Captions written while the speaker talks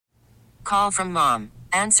call from mom.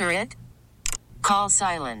 Answer it. Call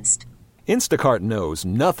silenced. Instacart knows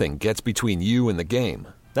nothing gets between you and the game.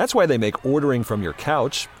 That's why they make ordering from your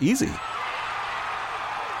couch easy.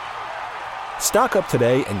 Stock up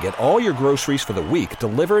today and get all your groceries for the week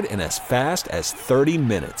delivered in as fast as 30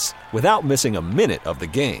 minutes without missing a minute of the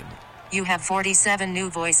game. You have 47 new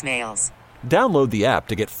voicemails. Download the app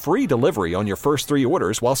to get free delivery on your first 3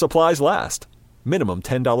 orders while supplies last. Minimum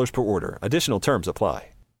 $10 per order. Additional terms apply.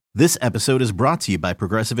 This episode is brought to you by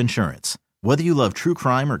Progressive Insurance. Whether you love true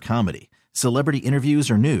crime or comedy, celebrity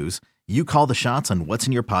interviews or news, you call the shots on what's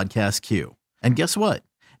in your podcast queue. And guess what?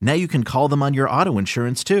 Now you can call them on your auto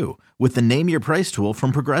insurance too with the Name Your Price tool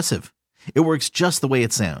from Progressive. It works just the way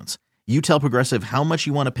it sounds. You tell Progressive how much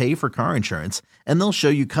you want to pay for car insurance, and they'll show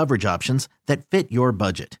you coverage options that fit your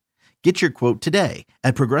budget. Get your quote today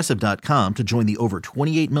at Progressive.com to join the over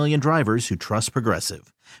 28 million drivers who trust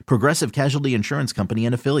Progressive. Progressive Casualty Insurance Company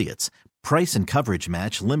and Affiliates. Price and coverage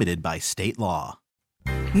match limited by state law.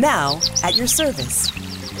 Now, at your service.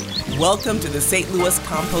 Welcome to the St. Louis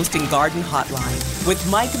Composting Garden Hotline with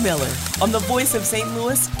Mike Miller on the voice of St.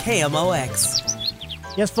 Louis,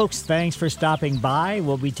 KMOX. Yes, folks, thanks for stopping by.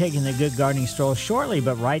 We'll be taking a good gardening stroll shortly,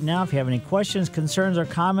 but right now, if you have any questions, concerns, or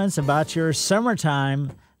comments about your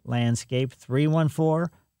summertime landscape, 314-436-7900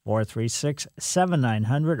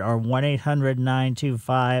 or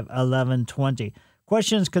 1-800-925-1120.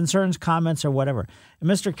 Questions, concerns, comments, or whatever. And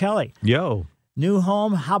Mr. Kelly. Yo. New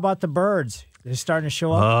home, how about the birds? They're starting to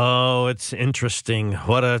show up? Oh, it's interesting.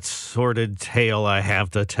 What a sordid tale I have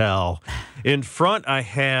to tell. In front, I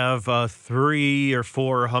have 3 or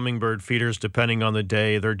 4 hummingbird feeders, depending on the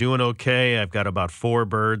day. They're doing okay. I've got about 4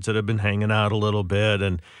 birds that have been hanging out a little bit,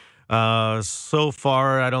 and so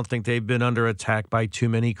far, I don't think they've been under attack by too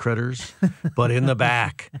many critters, but in the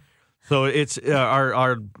back. So it's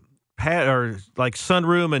our like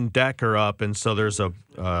sunroom and deck are up, and so there's a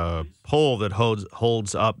pole that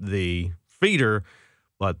holds up the feeder,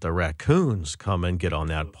 but the raccoons come and get on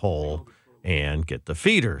that pole and get the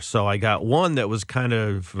feeder. So I got one that was kind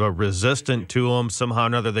of resistant to them. Somehow or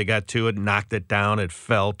another, they got to it, knocked it down. It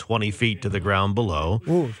fell 20 feet to the ground below.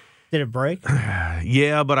 Ooh. Did it break?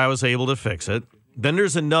 Yeah, but I was able to fix it. Then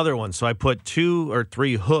there's another one. So I put 2 or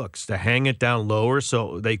 3 hooks to hang it down lower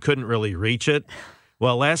so they couldn't really reach it.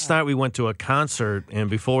 Well, last night we went to a concert, and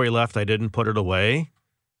before we left, I didn't put it away.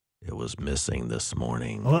 It was missing this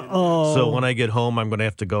morning. Uh-oh. So when I get home, I'm going to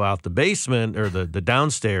have to go out the basement or the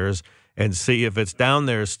downstairs and see if it's down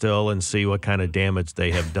there still and see what kind of damage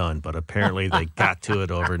they have done. But apparently they got to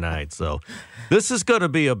it overnight. So this is going to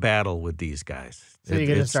be a battle with these guys. So you're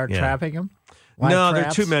going to start trapping them? No,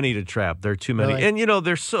 they're too many to trap. They're too many. Really? And,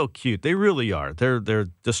 they're so cute. They really are. They're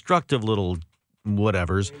destructive little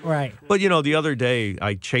whatevers. Right. But, the other day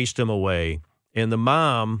I chased them away, and the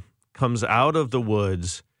mom comes out of the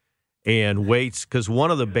woods and waits because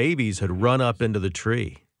one of the babies had run up into the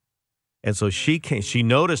tree. And so she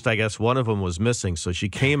noticed, I guess, one of them was missing. So she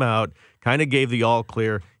came out, kind of gave the all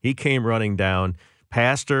clear. He came running down.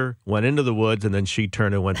 Passed her, went into the woods, and then she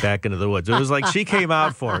turned and went back into the woods. It was like she came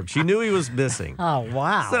out for him. She knew he was missing. Oh,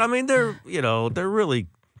 wow. So, I mean, they're really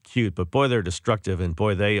cute, but boy, they're destructive, and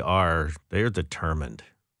boy, they're determined.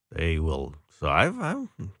 They will. So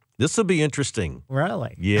this will be interesting.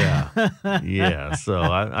 Really? Yeah. Yeah. So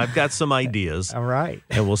I've got some ideas. All right.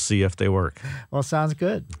 And we'll see if they work. Well, sounds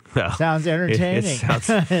good. Well, sounds entertaining,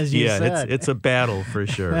 as you said. It's a battle for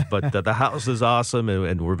sure. But the house is awesome,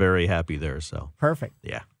 and we're very happy there. So perfect.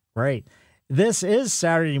 Yeah. Great. This is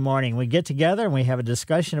Saturday morning. We get together and we have a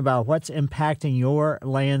discussion about what's impacting your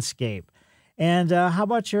landscape. And how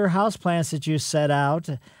about your houseplants that you set out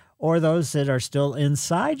or those that are still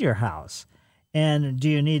inside your house? And do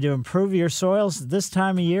you need to improve your soils this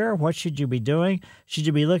time of year? What should you be doing? Should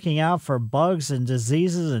you be looking out for bugs and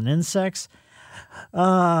diseases and insects?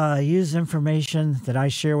 Use information that I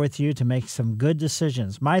share with you to make some good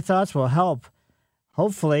decisions. My thoughts will help,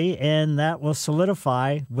 hopefully, and that will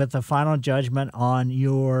solidify with the final judgment on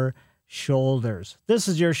your shoulders. This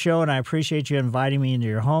is your show, and I appreciate you inviting me into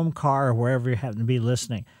your home, car, or wherever you happen to be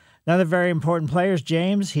listening. Another very important player is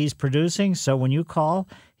James. He's producing, so when you call,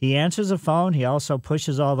 he answers the phone. He also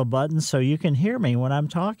pushes all the buttons so you can hear me when I'm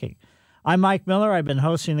talking. I'm Mike Miller. I've been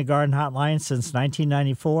hosting the Garden Hotline since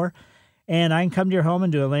 1994, and I can come to your home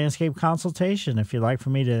and do a landscape consultation. If you'd like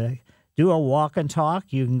for me to do a walk and talk,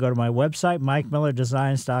 you can go to my website,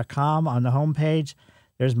 MikeMillerDesigns.com. On the homepage,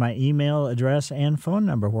 there's my email address and phone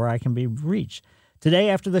number where I can be reached. Today,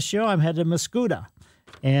 after the show, I'm headed to Mascoutah,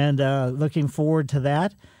 and looking forward to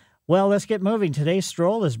that. Well, let's get moving. Today's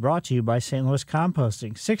stroll is brought to you by St. Louis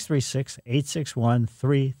Composting,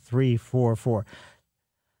 636-861-3344.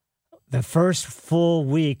 the first full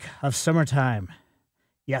week of summertime.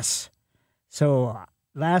 Yes. So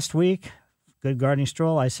last week, Good Gardening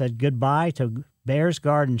Stroll, I said goodbye to Bear's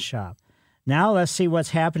Garden Shop. Now let's see what's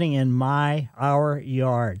happening in our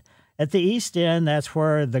yard. At the east end, that's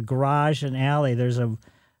where the garage and alley, there's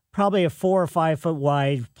probably a 4 or 5 foot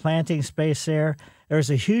wide planting space there. There's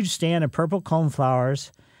a huge stand of purple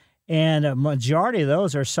coneflowers, and a majority of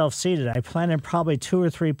those are self-seeded. I planted probably 2 or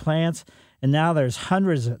 3 plants, and now there's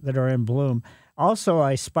hundreds that are in bloom. Also,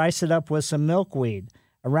 I spiced it up with some milkweed.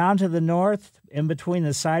 Around to the north, in between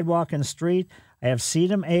the sidewalk and street, I have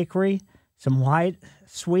sedum acre, some white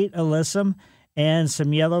sweet alyssum, and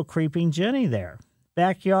some yellow creeping jenny there.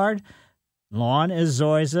 Backyard, lawn is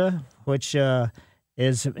zoysia, which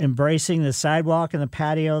is embracing the sidewalk and the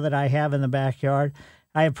patio that I have in the backyard.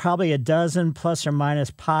 I have probably a dozen plus or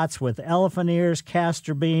minus pots with elephant ears,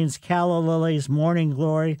 castor beans, calla lilies, morning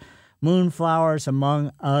glory, moonflowers,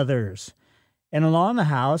 among others. And along the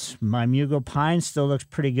house, my Mugo pine still looks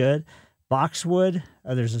pretty good. Boxwood,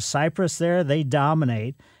 there's a cypress there. They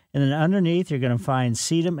dominate. And then underneath, you're going to find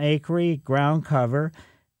sedum acre, ground cover,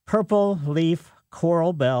 purple leaf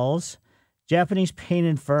coral bells, Japanese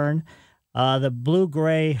painted fern. The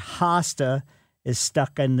blue-gray hosta is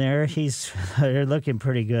stuck in there. They're looking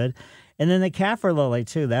pretty good. And then the kaffir lily,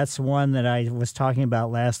 too. That's one that I was talking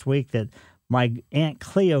about last week that my Aunt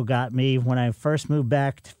Cleo got me when I first moved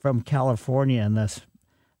back from California in the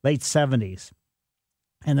late 70s.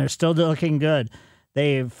 And they're still looking good.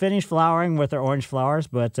 They finished flowering with their orange flowers,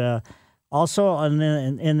 but also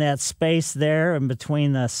in that space there in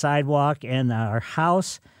between the sidewalk and our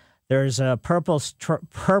house, there's a purple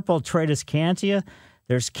Tradescantia,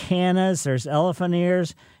 there's cannas, there's elephant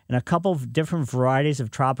ears, and a couple of different varieties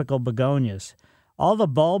of tropical begonias. All the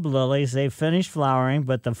bulb lilies, they've finished flowering,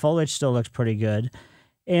 but the foliage still looks pretty good.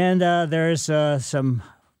 And there's the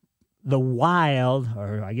wild,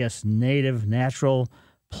 or I guess native, natural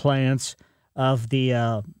plants of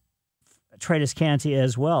the Tradescantia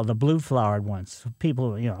as well, the blue-flowered ones.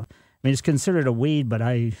 People, it's considered a weed, but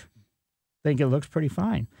I think it looks pretty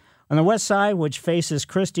fine. On the west side, which faces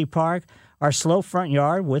Christie Park, our slow front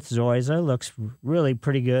yard with zoysia looks really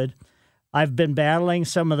pretty good. I've been battling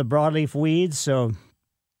some of the broadleaf weeds, so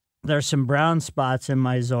there's some brown spots in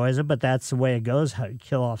my zoysia, but that's the way it goes, how to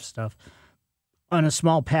kill off stuff. On a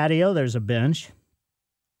small patio, there's a bench.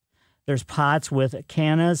 There's pots with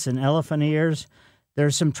cannas and elephant ears.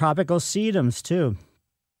 There's some tropical sedums, too,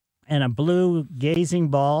 and a blue gazing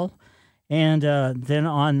ball. And then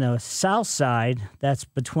on the south side, that's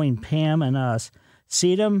between Pam and us,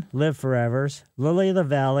 sedum live forevers, lily of the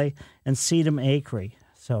valley, and sedum acre.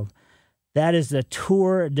 So that is the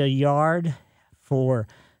tour de yard for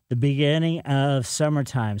the beginning of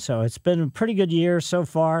summertime. So it's been a pretty good year so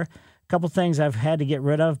far. A couple things I've had to get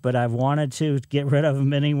rid of, but I've wanted to get rid of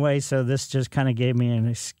them anyway, so this just kind of gave me an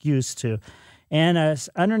excuse to. And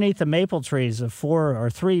underneath the maple trees, the 4 or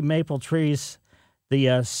 3 maple trees,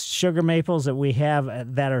 the sugar maples that we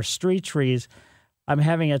have that are street trees, I'm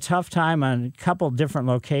having a tough time on a couple different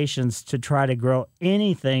locations to try to grow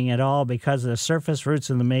anything at all because the surface roots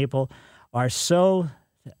of the maple are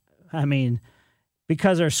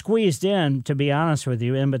because they're squeezed in, to be honest with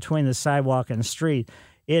you, in between the sidewalk and the street,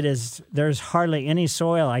 there's hardly any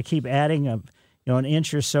soil. I keep adding an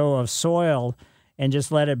inch or so of soil and just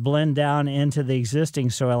let it blend down into the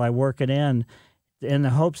existing soil. I work it in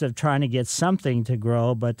the hopes of trying to get something to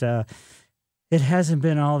grow, but it hasn't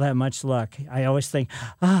been all that much luck. I always think,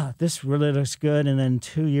 this really looks good, and then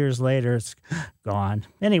 2 years later, it's gone.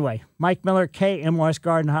 Anyway, Mike Miller, KMOX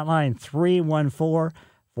Garden Hotline,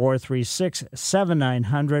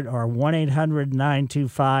 314-436-7900 or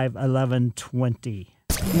 1-800-925-1120.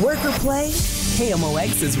 Work or play,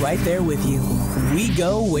 KMOX is right there with you. We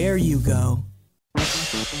go where you go.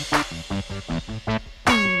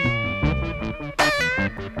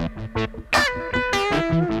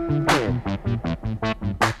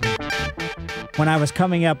 When I was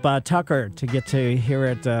coming up Tucker to get to hear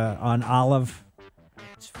it on Olive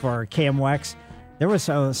for KMOX, there was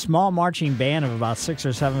a small marching band of about 6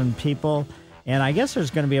 or 7 people, and I guess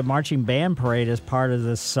there's going to be a marching band parade as part of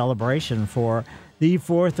this celebration for the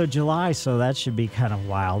 4th of July, so that should be kind of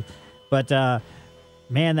wild. But,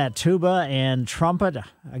 man, that tuba and trumpet,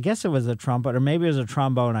 I guess it was a trumpet, or maybe it was a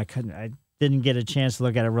trombone. I didn't get a chance to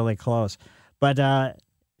look at it really close. But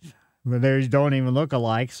they don't even look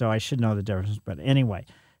alike, so I should know the difference. But anyway,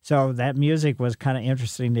 so that music was kind of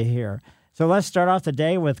interesting to hear. So let's start off the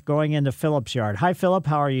day with going into Philip's yard. Hi, Philip.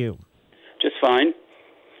 How are you? Just fine.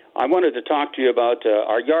 I wanted to talk to you about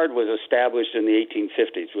our yard was established in the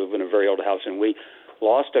 1850s. We live in a very old house, and we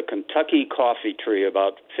lost a Kentucky coffee tree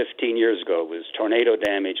about 15 years ago. It was tornado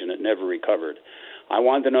damage, and it never recovered. I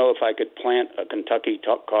wanted to know if I could plant a Kentucky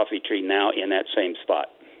coffee tree now in that same spot.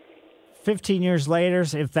 15 years later,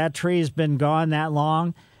 if that tree has been gone that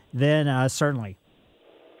long, then certainly.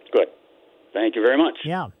 Good. Thank you very much.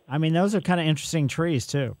 Yeah. I mean, those are kind of interesting trees,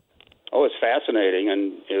 too. Oh, it's fascinating,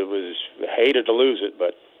 and hated to lose it,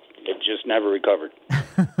 but it just never recovered.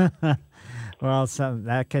 Well,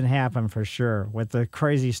 that can happen for sure with the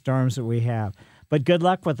crazy storms that we have. But good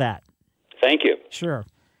luck with that. Thank you. Sure.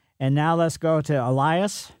 And now let's go to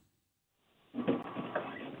Elias.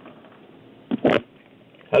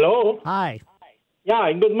 Hello. Hi.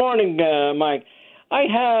 Yeah, good morning, Mike. I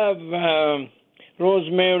have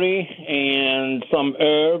rosemary and some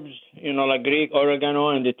herbs, like Greek oregano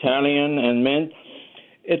and Italian and mint.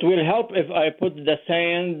 It will help if I put the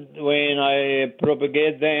sand when I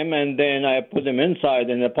propagate them, and then I put them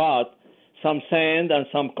inside in the pot. Some sand and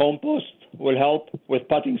some compost will help with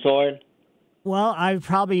potting soil. Well,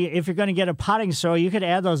 if you're going to get a potting soil, you could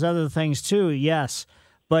add those other things too, yes.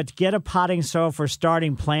 But get a potting soil for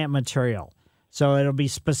starting plant material. So it'll be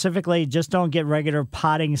specifically, just don't get regular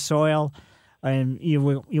potting soil. And you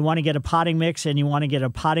want to get a potting mix, and you want to get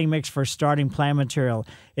a potting mix for starting plant material.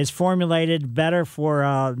 It's formulated better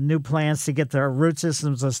for new plants to get their root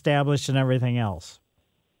systems established and everything else.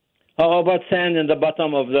 How about sand in the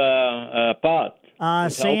bottom of the pot?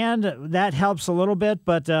 Sand, that helps a little bit,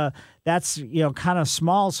 but that's kind of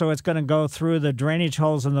small, so it's going to go through the drainage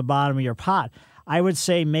holes in the bottom of your pot. I would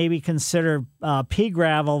say maybe consider pea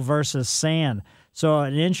gravel versus sand. So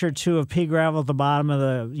an inch or two of pea gravel at the bottom of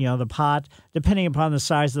the pot, depending upon the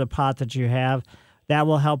size of the pot that you have, that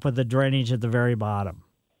will help with the drainage at the very bottom.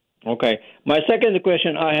 Okay. My second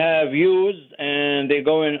question, I have used, and they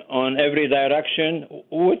go in on every direction.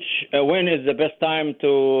 When is the best time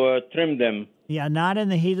to trim them? Yeah, not in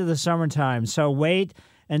the heat of the summertime. So wait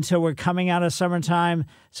until we're coming out of summertime,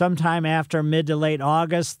 sometime after mid to late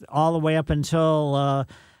August, all the way up until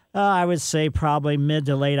I would say probably mid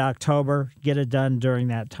to late October. Get it done during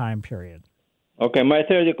that time period. Okay, my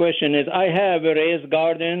third question is, I have a raised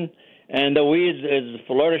garden and the weeds is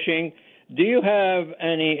flourishing. Do you have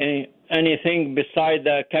anything beside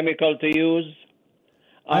the chemical to use?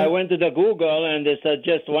 I went to the Google and they said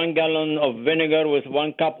just 1 gallon of vinegar with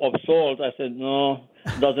 1 cup of salt. I said, no,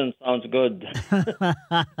 doesn't sound good.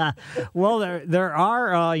 Well, there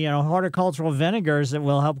are horticultural vinegars that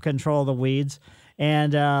will help control the weeds.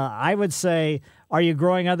 And I would say, are you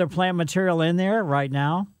growing other plant material in there right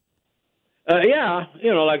now? Yeah,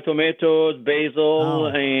 like tomatoes, basil,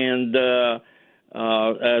 and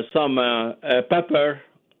some pepper,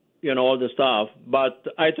 all the stuff. But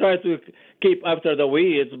I try to keep after the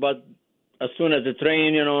weeds, but as soon as it's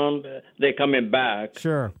rain, they're coming back.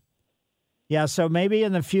 Sure. Yeah, so maybe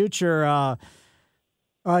in the future,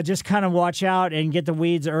 just kind of watch out and get the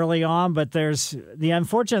weeds early on. But the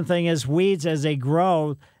unfortunate thing is weeds, as they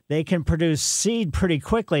grow, they can produce seed pretty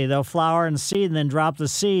quickly. They'll flower and seed and then drop the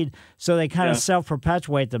seed, so they kind of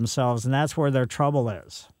self-perpetuate themselves, and that's where their trouble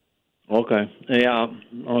is. Okay. Yeah.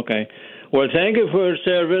 Okay. Well, thank you for your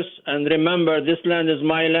service, and remember, this land is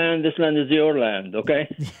my land, this land is your land,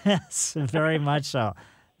 okay? Yes, very much so.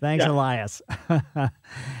 Thanks, Elias.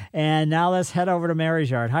 And now let's head over to Mary's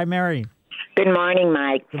yard. Hi, Mary. Good morning,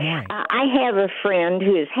 Mike. Good morning. I have a friend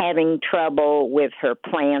who is having trouble with her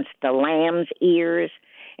plants, the lamb's ears,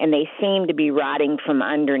 and they seem to be rotting from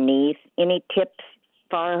underneath. Any tips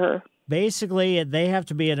for her? Basically, they have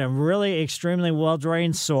to be in a really extremely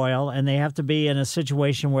well-drained soil, and they have to be in a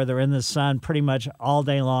situation where they're in the sun pretty much all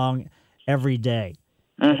day long, every day,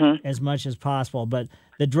 as much as possible. But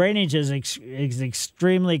the drainage is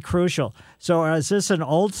extremely crucial. So is this an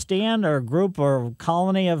old stand or group or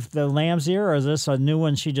colony of the lamb's ear, or is this a new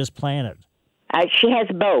one she just planted? She has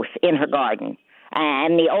both in her garden.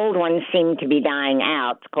 And the old ones seem to be dying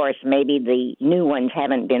out. Of course, maybe the new ones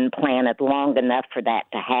haven't been planted long enough for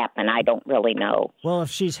that to happen. I don't really know. Well, if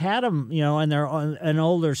she's had them, and they're on an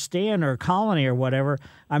older stand or colony or whatever,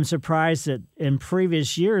 I'm surprised that in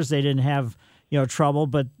previous years they didn't have, trouble.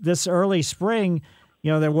 But this early spring,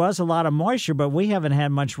 there was a lot of moisture, but we haven't had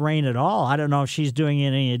much rain at all. I don't know if she's doing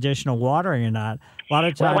any additional watering or not. A lot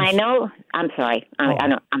of times. Well, I know. I'm sorry. I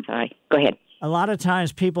know. I'm sorry. Go ahead. A lot of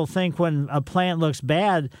times people think when a plant looks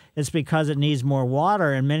bad, it's because it needs more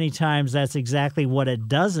water, and many times that's exactly what it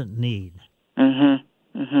doesn't need.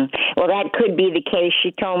 Well, that could be the case.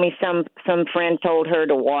 She told me some friend told her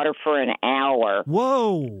to water for an hour.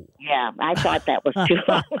 Whoa. Yeah, I thought that was too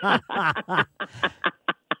long.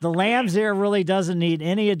 The lamb's ear really doesn't need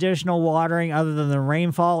any additional watering other than the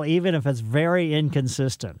rainfall, even if it's very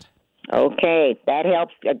inconsistent. Okay, that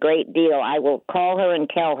helps a great deal. I will call her and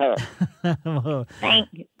tell her. Well, Thank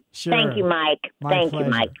you. sure. Thank you, Mike. My Thank pleasure.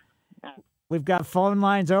 you, Mike. We've got phone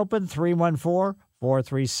lines open,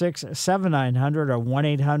 314-436-7900 or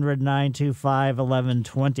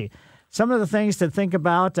 1-800-925-1120. Some of the things to think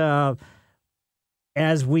about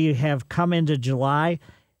as we have come into July,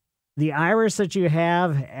 the iris that you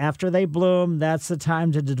have after they bloom, that's the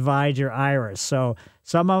time to divide your iris. So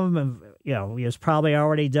some of them, it's probably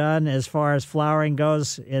already done as far as flowering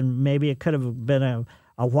goes, and maybe it could have been a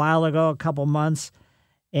while ago, a couple months.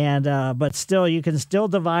 And but still, you can still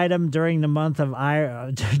divide them during the month of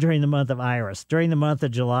during the month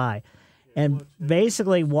of July, and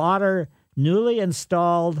basically water newly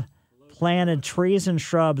installed planted trees and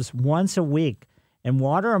shrubs once a week, and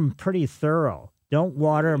water them pretty thorough. Don't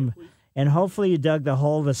water them, and hopefully you dug the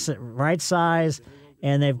hole the right size,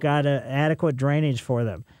 and they've got adequate drainage for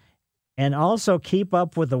them, and also keep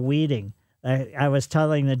up with the weeding. I was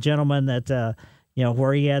telling the gentleman that.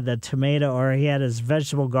 Where he had the tomato, or he had his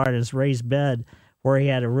vegetable garden, his raised bed, where he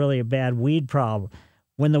had a bad weed problem.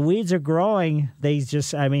 When the weeds are growing, they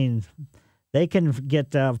can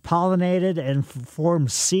get pollinated and form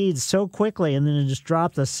seeds so quickly, and then just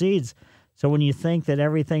drop the seeds. So when you think that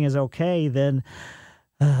everything is okay, then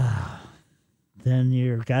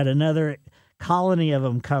you've got another colony of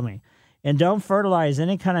them coming. And don't fertilize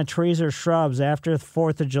any kind of trees or shrubs after the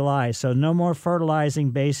 4th of July. So no more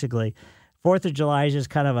fertilizing, basically. 4th of July is just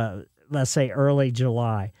kind of let's say, early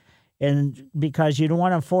July. And because you don't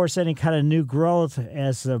want to force any kind of new growth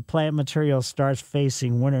as the plant material starts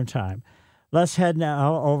facing wintertime. Let's head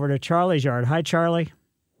now over to Charlie's yard. Hi, Charlie.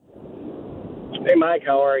 Hey, Mike.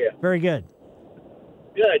 How are you? Very good.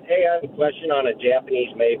 Good. Hey, I have a question on a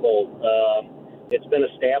Japanese maple. It's been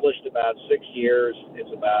established about 6 years. It's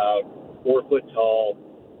about 4 foot tall,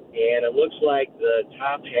 and it looks like the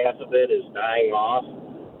top half of it is dying off.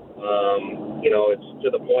 It's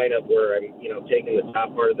to the point of where I'm, taking the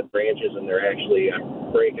top part of the branches and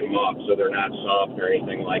I'm breaking them off so they're not soft or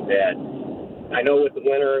anything like that. I know with the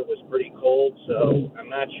winter it was pretty cold, so I'm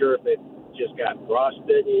not sure if it just got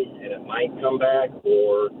frostbitten and it might come back,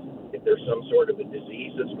 or if there's some sort of a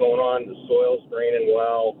disease that's going on. The soil's draining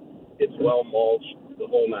well, it's well mulched, the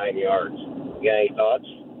whole 9 yards. You got any thoughts?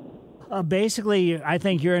 Basically, I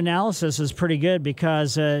think your analysis is pretty good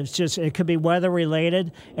because it could be weather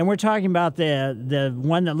related, and we're talking about the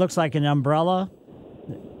one that looks like an umbrella.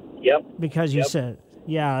 Yep. Because you said,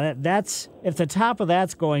 that's if the top of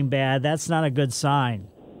that's going bad, that's not a good sign.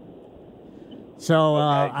 So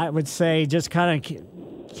okay. I would say just kind of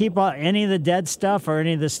keep any of the dead stuff or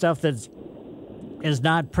any of the stuff that is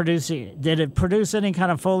not producing. Did it produce any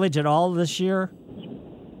kind of foliage at all this year?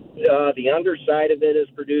 The underside of it is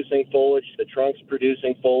producing foliage. The trunk's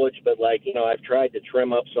producing foliage, but I've tried to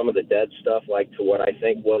trim up some of the dead stuff, to what I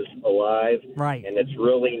think was alive. Right. And it's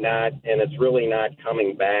really not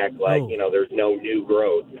coming back. There's no new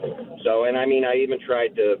growth. So, I even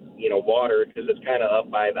tried to, water it because it's kind of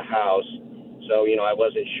up by the house. So, I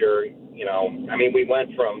wasn't sure, we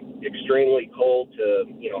went from extremely cold to,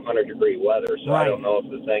 100-degree weather. So right. I don't know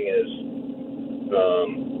if the thing is,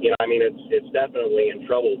 it's definitely in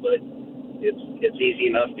trouble, but it's easy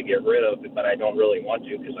enough to get rid of it, but I don't really want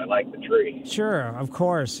to because I like the tree. Sure, of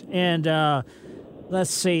course. And let's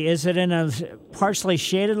see, is it in a partially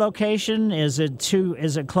shaded location? Is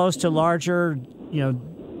it close to larger,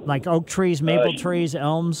 like oak trees, maple trees,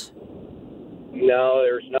 elms? No,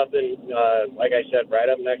 there's nothing. Like I said, right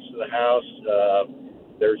up next to the house.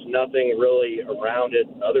 There's nothing really around it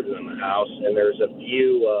other than the house, and there's a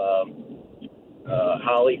few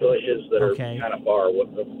holly bushes that are kind of far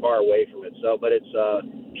away from it. So, but it's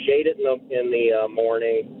shaded in the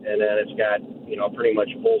morning, and then it's got pretty much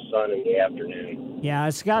full sun in the afternoon. Yeah,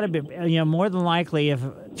 it's got to be more than likely if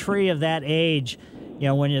a tree of that age,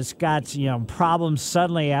 when it's got problems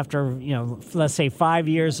suddenly after let's say 5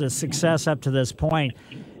 years of success up to this point.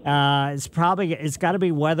 It's got to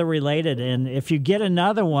be weather related, and if you get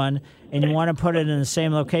another one and you want to put it in the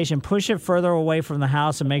same location, push it further away from the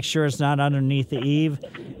house and make sure it's not underneath the eave.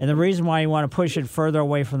 And the reason why you want to push it further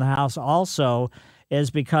away from the house also is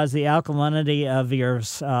because the alkalinity of your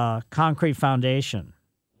concrete foundation.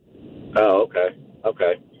 Oh,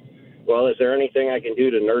 okay. Well, is there anything I can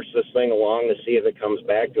do to nurse this thing along to see if it comes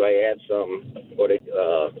back? Do I add some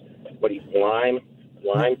lime?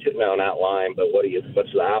 Lime? No, not lime, but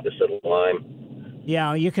what's the opposite of lime?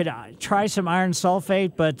 Yeah, you could try some iron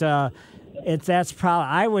sulfate, but I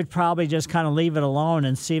would probably just kind of leave it alone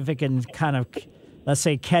and see if it can kind of, let's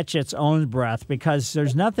say, catch its own breath, because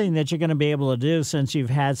there's nothing that you're going to be able to do since you've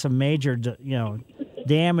had some major,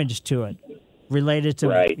 damage to it. related to,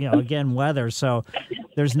 Right. again, weather. So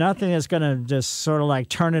there's nothing that's going to just sort of like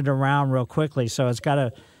turn it around real quickly. So it's got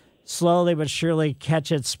to slowly but surely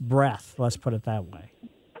catch its breath. Let's put it that way.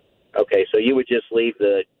 Okay, so you would just leave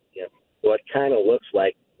what kind of looks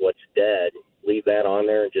like what's dead, leave that on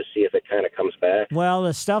there and just see if it kind of comes back? Well,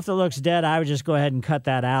 the stuff that looks dead, I would just go ahead and cut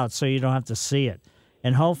that out so you don't have to see it.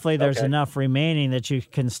 And hopefully there's enough remaining that you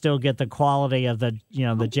can still get the quality of the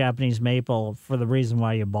Japanese maple for the reason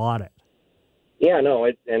why you bought it. Yeah, no,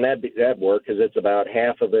 that'd work because it's about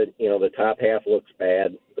half of it. The top half looks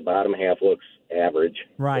bad, the bottom half looks average.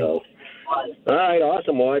 Right. So, all right,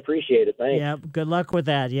 awesome. Well, I appreciate it. Thanks. Yeah, good luck with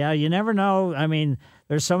that. Yeah, you never know. I mean,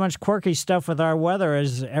 there's so much quirky stuff with our weather,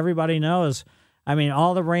 as everybody knows. I mean,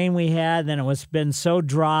 all the rain we had, then been so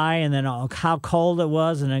dry, and then how cold it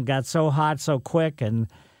was, and it got so hot so quick, and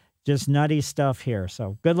just nutty stuff here.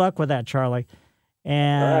 So good luck with that, Charlie.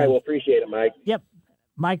 And all right, well, appreciate it, Mike. Yep.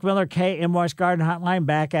 Mike Miller, KMOX Garden Hotline,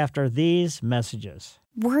 back after these messages.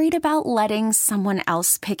 Worried about letting someone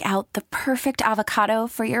else pick out the perfect avocado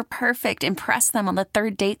for your perfect impress them on the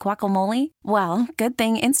third date guacamole? Well, good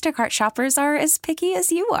thing Instacart shoppers are as picky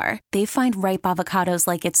as you are. They find ripe avocados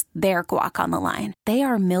like it's their guac on the line. They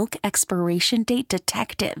are milk expiration date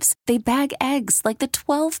detectives. They bag eggs like the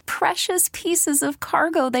 12 precious pieces of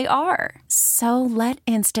cargo they are. So let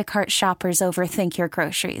Instacart shoppers overthink your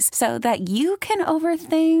groceries so that you can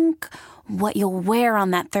overthink what you'll wear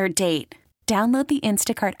on that third date. Download the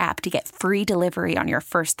Instacart app to get free delivery on your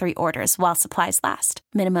first 3 orders while supplies last.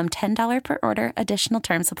 Minimum $10 per order. Additional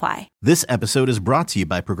terms apply. This episode is brought to you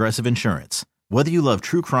by Progressive Insurance. Whether you love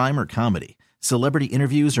true crime or comedy, celebrity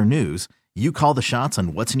interviews or news, you call the shots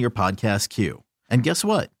on what's in your podcast queue. And guess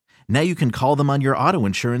what? Now you can call them on your auto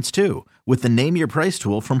insurance too with the Name Your Price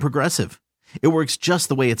tool from Progressive. It works just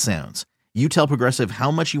the way it sounds. You tell Progressive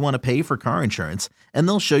how much you want to pay for car insurance, and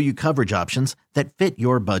they'll show you coverage options that fit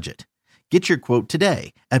your budget. Get your quote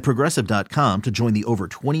today at Progressive.com to join the over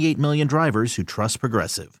 28 million drivers who trust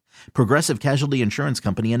Progressive. Progressive Casualty Insurance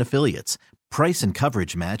Company and Affiliates. Price and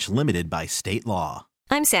coverage match limited by state law.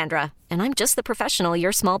 I'm Sandra, and I'm just the professional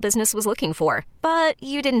your small business was looking for. But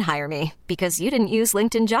you didn't hire me because you didn't use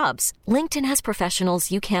LinkedIn Jobs. LinkedIn has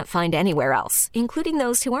professionals you can't find anywhere else, including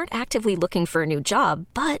those who aren't actively looking for a new job,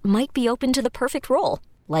 but might be open to the perfect role,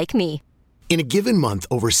 like me. In a given month,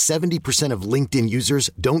 over 70% of LinkedIn users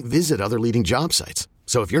don't visit other leading job sites.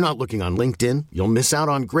 So if you're not looking on LinkedIn, you'll miss out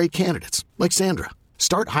on great candidates like Sandra.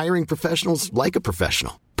 Start hiring professionals like a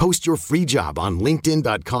professional. Post your free job on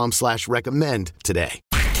linkedin.com/recommend today.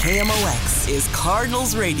 KMOX is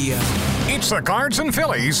Cardinals Radio. It's the Cards and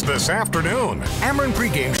Phillies this afternoon. Ameren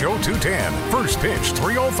pregame show 2:10. First pitch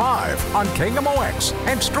 3:05 on KMOX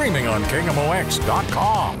and streaming on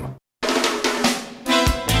KMOX.com.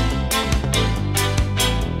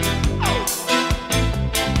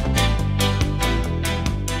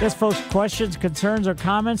 Yes, folks, questions, concerns, or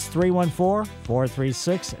comments,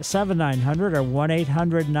 314-436-7900 or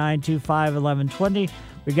 1-800-925-1120.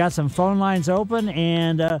 We got some phone lines open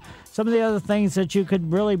and some of the other things that you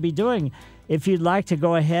could really be doing. If you'd like to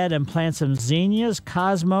go ahead and plant some zinnias,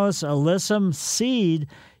 cosmos, alyssum seed,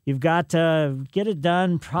 you've got to get it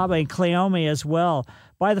done, probably cleome as well,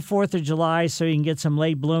 by the 4th of July so you can get some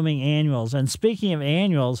late blooming annuals. And speaking of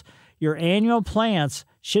annuals, your annual plants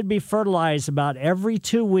should be fertilized about every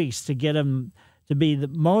 2 weeks to get them to be the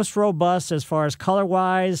most robust as far as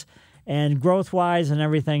color-wise and growth-wise and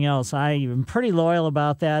everything else. I am pretty loyal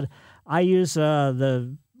about that. I use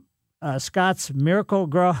the Scott's Miracle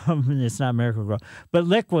Grow. It's not Miracle Grow, but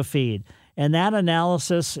Liquifeed. And that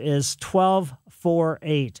analysis is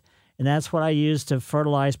 12-4-8. And that's what I use to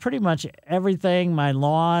fertilize pretty much everything, my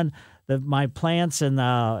lawn, my plants and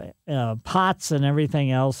pots and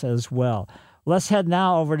everything else as well. Let's head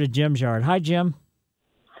now over to Jim's yard. Hi, Jim.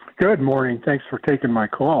 Good morning. Thanks for taking my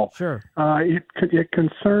call. Sure. It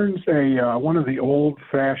concerns one of the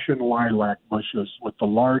old-fashioned lilac bushes with the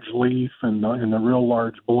large leaf and the real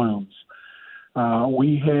large blooms.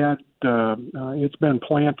 It's been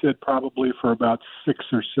planted probably for about 6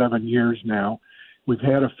 or 7 years now. We've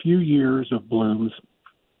had a few years of blooms,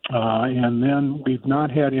 and then we've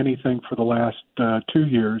not had anything for the last 2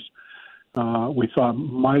 years. We thought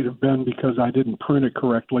might have been because I didn't prune it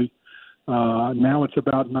correctly. Now it's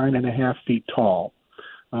about 9.5 feet tall.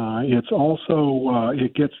 It's also,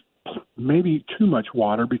 it gets maybe too much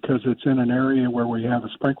water because it's in an area where we have a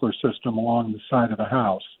sprinkler system along the side of the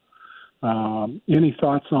house. Any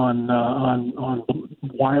thoughts on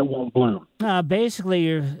why it won't bloom?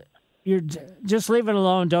 Basically, just leave it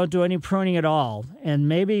alone. Don't do any pruning at all. And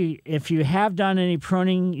maybe if you have done any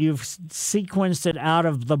pruning, you've sequenced it out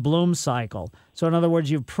of the bloom cycle. So in other words,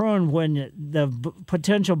 you've pruned when the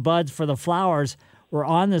potential buds for the flowers were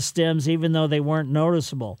on the stems, even though they weren't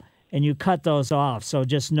noticeable, and you cut those off. So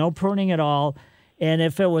just no pruning at all. And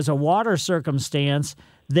if it was a water circumstance,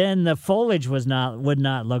 then the foliage would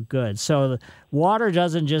not look good. So water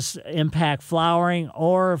doesn't just impact flowering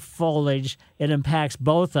or foliage, it impacts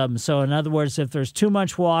both of them. So in other words, if there's too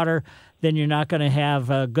much water, then you're not going to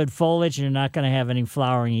have good foliage and you're not going to have any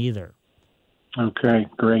flowering either. Okay,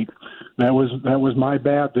 great. That was my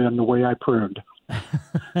bad then, the way I pruned.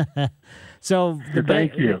 So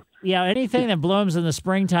thank you. Yeah, anything that blooms in the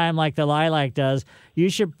springtime like the lilac does, you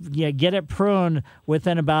should get it pruned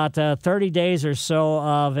within about 30 days or so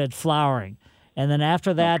of it flowering. And then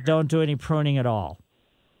after that, don't do any pruning at all.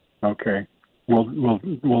 Okay.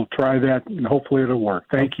 We'll try that, and hopefully it'll work.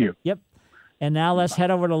 Thank you. Yep. And now let's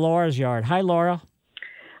head over to Laura's yard. Hi, Laura.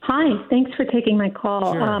 Hi. Thanks for taking my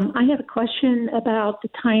call. Sure. I have a question about the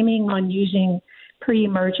timing on using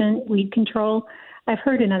pre-emergent weed control. I've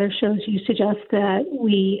heard in other shows you suggest that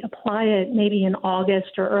we apply it maybe in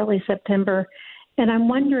August or early September. And I'm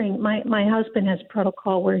wondering, my husband has a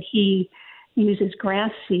protocol where he uses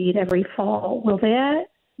grass seed every fall. Will that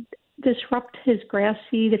disrupt his grass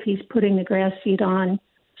seed if he's putting the grass seed on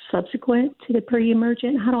subsequent to the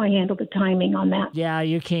pre-emergent? How do I handle the timing on that? Yeah,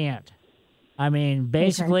 you can't. I mean,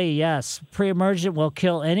 basically, yes. Pre-emergent will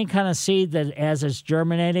kill any kind of seed that as it's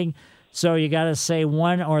germinating. So you got to say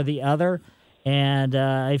one or the other. And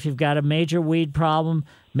if you've got a major weed problem,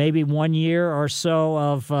 maybe 1 year or so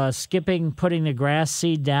of skipping putting the grass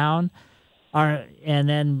seed down, and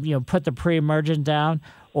then put the pre-emergent down,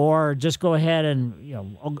 or just go ahead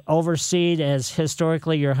and overseed as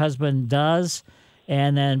historically your husband does,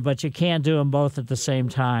 but you can't do them both at the same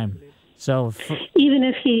time. So even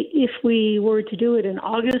if we were to do it in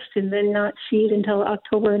August and then not seed until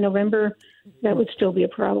October and November, that would still be a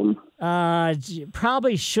problem.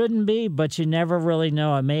 Probably shouldn't be, but you never really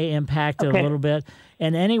know. It may impact it a little bit.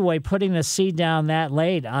 And anyway, putting the seed down that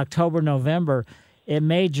late, October, November, it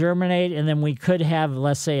may germinate, and then we could have,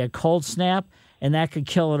 let's say, a cold snap, and that could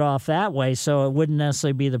kill it off that way. So it wouldn't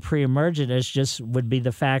necessarily be the pre-emergent. It just would be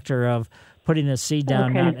the factor of putting the seed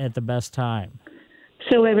down not at the best time.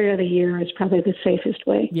 So every other year is probably the safest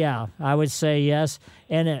way. Yeah, I would say yes.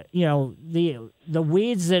 And, the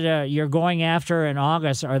weeds that you're going after in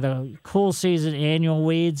August are the cool season annual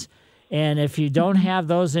weeds. And if you don't have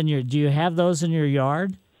those do you have those in your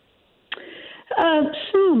yard?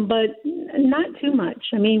 Some, but not too much.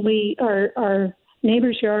 I mean, our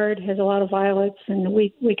neighbor's yard has a lot of violets, and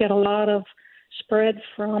we get a lot of spread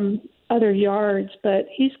from other yards, but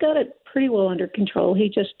he's got it pretty well under control. He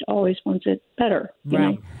just always wants it better.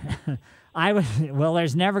 Right.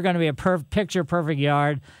 There's never going to be a picture perfect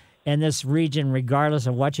yard in this region, regardless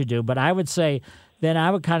of what you do. But I would say then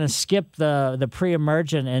I would kind of skip the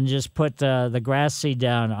pre-emergent and just put the grass seed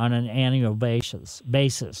down on an annual basis.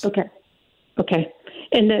 Okay.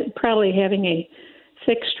 And probably having a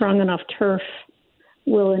thick, strong enough turf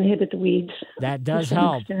will inhibit the weeds. That does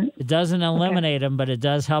help. It doesn't eliminate them, but it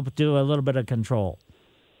does help do a little bit of control.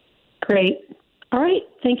 Great. All right.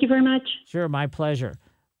 Thank you very much. Sure, my pleasure.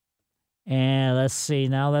 And let's see.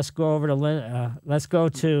 Now let's go over to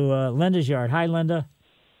Linda's yard. Hi, Linda.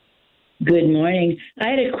 Good morning. I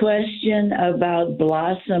had a question about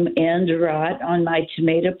blossom end rot on my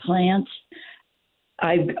tomato plants.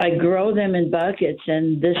 I grow them in buckets,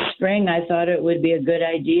 and this spring I thought it would be a good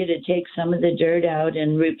idea to take some of the dirt out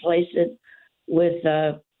and replace it with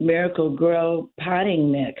Miracle Grow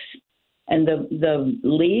potting mix. And the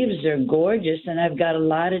leaves are gorgeous, and I've got a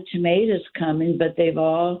lot of tomatoes coming, but they've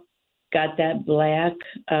all got that black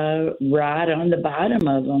rot on the bottom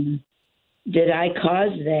of them. Did I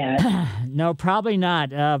cause that? No, probably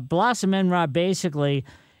not. Blossom end rot basically,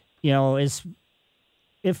 is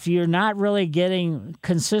if you're not really getting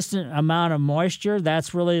consistent amount of moisture,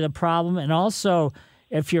 that's really the problem. And also,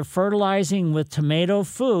 if you're fertilizing with tomato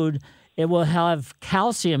food, it will have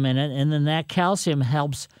calcium in it, and then that calcium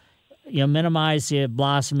helps minimize the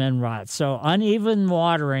blossom end rot. So uneven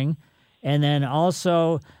watering, and then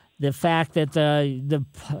also the fact that the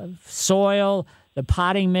soil, the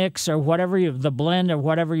potting mix, or whatever the blend or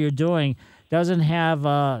whatever you're doing doesn't have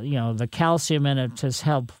the calcium in it to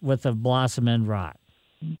help with the blossom end rot.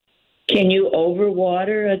 Can you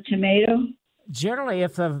overwater a tomato? Generally,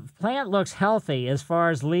 if the plant looks healthy as far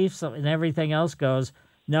as leaves and everything else goes,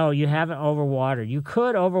 no, you haven't overwatered. You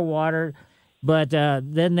could overwater, but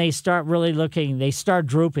then they start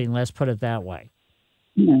drooping, let's put it that way.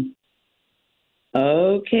 Mm-hmm.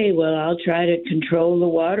 Okay, well, I'll try to control the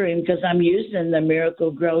watering because I'm using the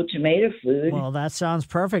Miracle Grow tomato food. Well, that sounds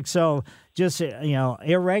perfect. So just,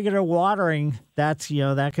 irregular watering, that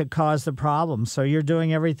could cause the problem. So you're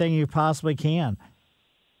doing everything you possibly can.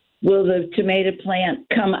 Will the tomato plant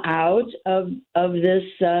come out of this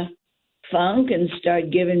funk and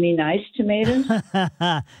start giving me nice tomatoes?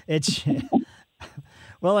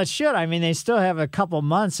 Well, it should. I mean, they still have a couple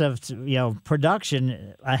months of,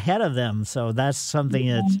 production ahead of them. So that's something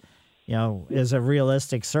that, is a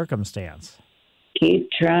realistic circumstance.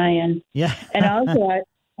 Keep trying. Yeah. And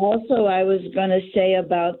also, I was going to say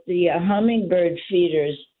about the hummingbird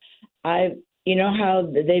feeders. You know how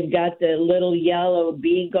they've got the little yellow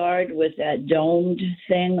bee guard with that domed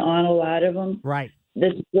thing on a lot of them? Right.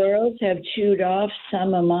 The squirrels have chewed off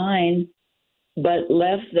some of mine, but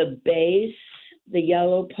left the base, the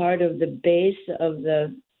yellow part of the base of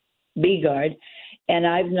the bee guard, and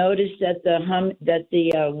I've noticed that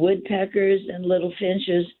the woodpeckers and little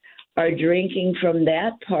finches are drinking from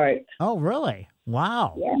that part. Oh, really?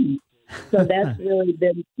 Wow. Yeah. So that's really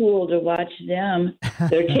been cool to watch them.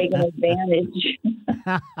 They're taking advantage.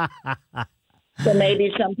 So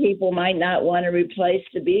maybe some people might not want to replace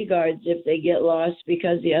the bee guards if they get lost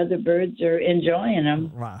because the other birds are enjoying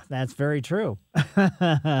them. Wow, that's very true.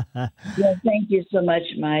 Well, thank you so much,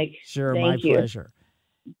 Mike. Sure, thank my pleasure.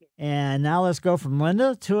 And now let's go from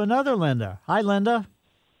Linda to another Linda. Hi, Linda.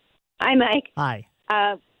 Hi, Mike. Hi.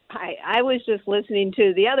 Hi. I was just listening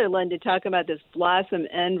to the other Linda talk about this blossom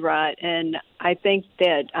end rot, and I think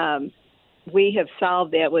that we have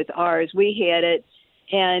solved that with ours. We had it.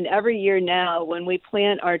 And every year now, when we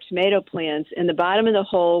plant our tomato plants, in the bottom of the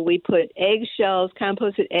hole, we put eggshells,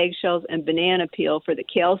 composted eggshells, and banana peel for the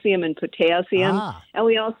calcium and potassium. And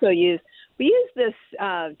we also use this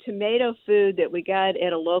tomato food that we got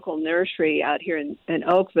at a local nursery out here in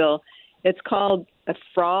Oakville. It's called a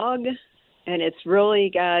frog, and it's really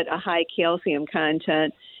got a high calcium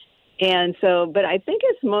content. And so, but I think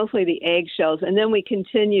it's mostly the eggshells. And then we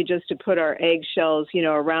continue just to put our eggshells,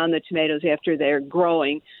 around the tomatoes after they're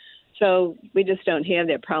growing. So we just don't have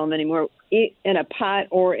that problem anymore in a pot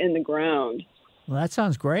or in the ground. Well, that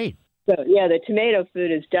sounds great. So, yeah, the tomato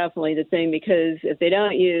food is definitely the thing because if they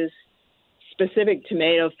don't use specific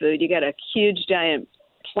tomato food, you got a huge giant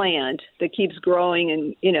plant that keeps growing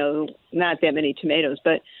and, not that many tomatoes.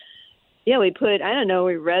 But yeah, we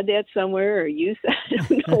read that somewhere or used that. I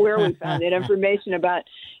don't know where we found that information about,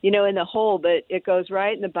 in the hole, but it goes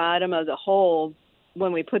right in the bottom of the hole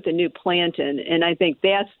when we put the new plant in. And I think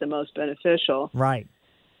that's the most beneficial. Right.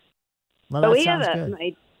 Well, but that sounds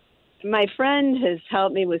good. My friend has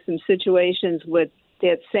helped me with some situations with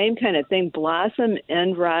that same kind of thing, blossom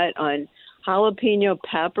end rot on jalapeno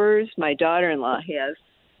peppers. My daughter-in-law has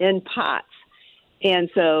in pots.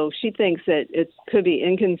 And so she thinks that it could be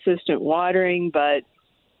inconsistent watering, but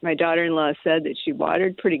my daughter-in-law said that she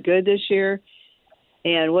watered pretty good this year.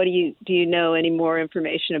 And do you know any more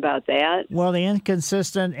information about that? Well, the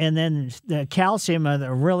inconsistent and then the calcium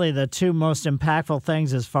are really the two most impactful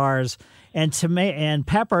things as far as, and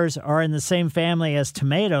peppers are in the same family as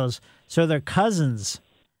tomatoes, so they're cousins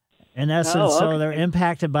in essence. So they're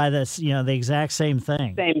impacted by this, the exact same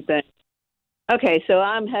thing. Same thing. Okay, so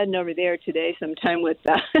I'm heading over there today sometime with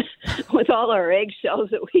all our eggshells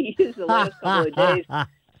that we used the last couple of days.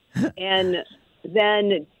 And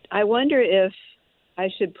then I wonder if I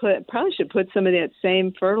should put some of that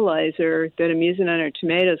same fertilizer that I'm using on our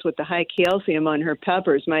tomatoes with the high calcium on her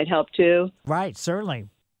peppers might help too. Right, certainly.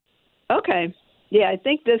 Okay. Yeah, I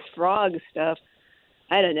think this frog stuff,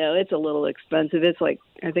 I don't know, it's a little expensive. It's like,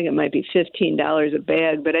 I think it might be $15 a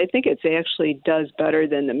bag, but I think it actually does better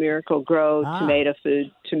than the Miracle Grow tomato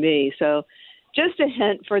food to me. So just a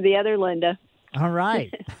hint for the other Linda. All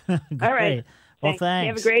right. All right. Well, thanks.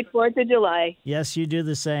 Have a great 4th of July. Yes, you do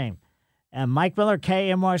the same. And Mike Miller,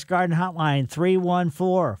 KMOX Garden Hotline,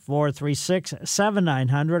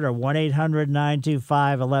 314-436-7900 or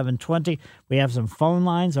 1-800-925-1120. We have some phone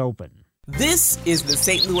lines open. This is the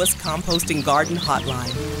St. Louis Composting Garden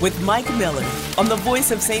Hotline with Mike Miller on the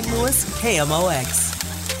voice of St. Louis, KMOX.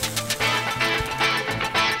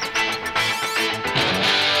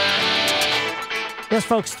 Yes,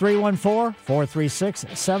 folks,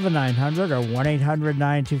 314-436-7900 or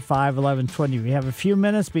 1-800-925-1120. We have a few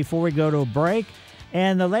minutes before we go to a break.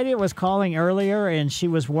 And the lady was calling earlier, and she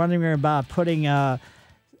was wondering about putting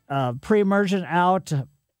pre-emergent out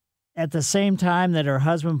at the same time that her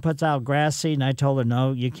husband puts out grass seed. And I told her,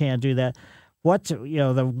 no, you can't do that.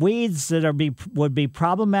 The weeds that would be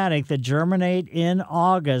problematic that germinate in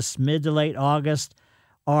August, mid to late August,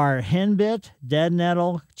 are henbit, dead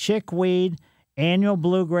nettle, chickweed, annual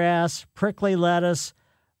bluegrass, prickly lettuce,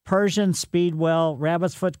 Persian speedwell,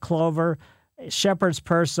 rabbit's foot clover, shepherd's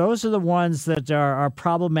purse. Those are the ones that are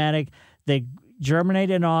problematic. They germinate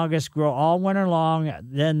in August, grow all winter long,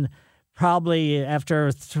 then probably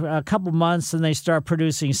after a couple months, then they start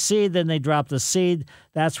producing seed, then they drop the seed.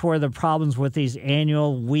 That's where the problems with these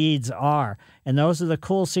annual weeds are. And those are the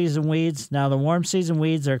cool season weeds. Now, the warm season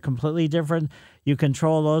weeds are completely different. You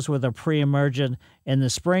control those with a pre-emergent in the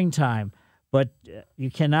springtime. But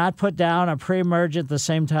you cannot put down a pre-emergent the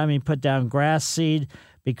same time you put down grass seed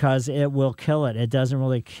because it will kill it. It doesn't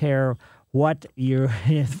really care what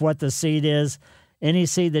the seed is. Any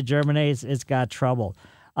seed that germinates, it's got trouble.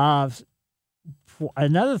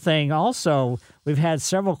 Another thing also, we've had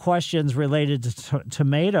several questions related to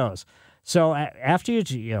tomatoes. So after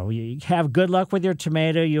you have good luck with your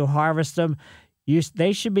tomato, you harvest them,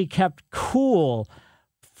 they should be kept cool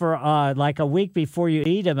for like a week before you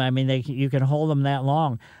eat them. I mean, you can hold them that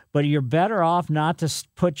long. But you're better off not to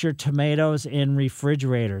put your tomatoes in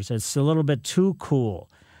refrigerators. It's a little bit too cool.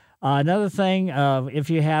 Another thing, if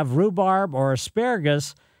you have rhubarb or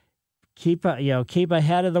asparagus, keep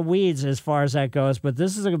ahead of the weeds as far as that goes. But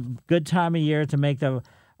this is a good time of year to make a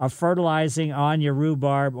fertilizing on your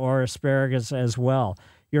rhubarb or asparagus as well.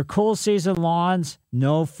 Your cool season lawns,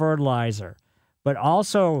 no fertilizer, but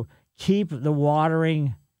also keep the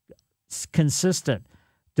watering consistent.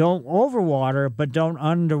 Don't overwater, but don't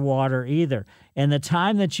underwater either. And the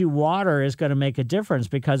time that you water is going to make a difference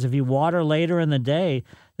because if you water later in the day,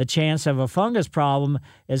 the chance of a fungus problem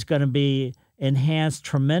is going to be enhanced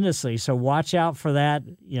tremendously. So watch out for that,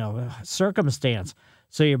 circumstance.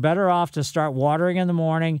 So you're better off to start watering in the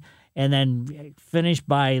morning and then finish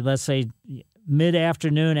by, let's say,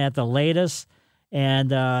 mid-afternoon at the latest.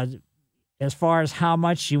 And as far as how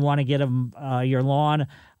much you want to get your lawn,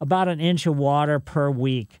 about an inch of water per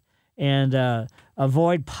week. And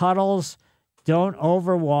avoid puddles. Don't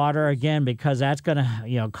overwater, again, because that's going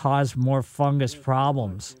to cause more fungus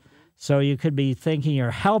problems. So you could be thinking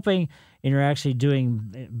you're helping, and you're actually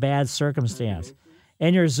doing bad circumstance.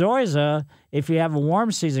 And your zoysia, if you have a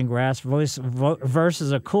warm season grass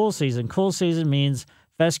versus a cool season means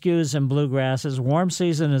fescues and bluegrasses. Warm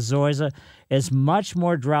season is zoysia. It's much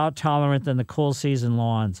more drought tolerant than the cool season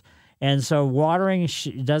lawns. And so watering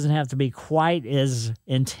doesn't have to be quite as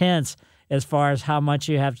intense as far as how much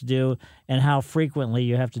you have to do and how frequently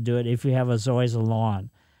you have to do it if you have a zoysia lawn.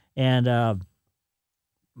 And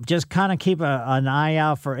just kind of keep an eye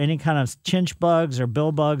out for any kind of chinch bugs or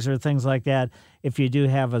bill bugs or things like that if you do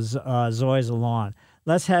have a zoysia lawn.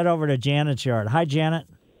 Let's head over to Janet's yard. Hi, Janet.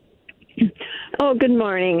 Oh, good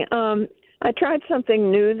morning. I tried something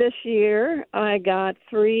new this year. I got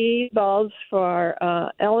 3 bulbs for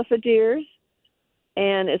elephant ears,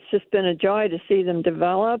 and it's just been a joy to see them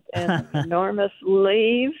develop and enormous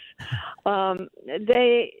leaves.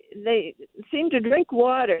 They seem to drink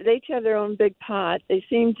water. They each have their own big pot. They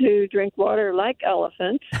seem to drink water like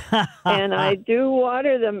elephants, and I do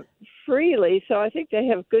water them freely, so I think they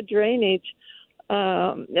have good drainage.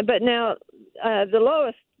 But now the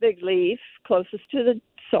lowest big leaf, closest to the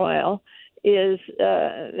soil, is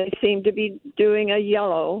they seem to be doing a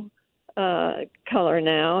yellow color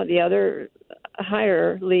now. The other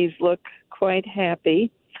higher leaves look quite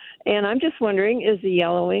happy. And I'm just wondering, is the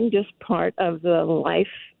yellowing just part of the life,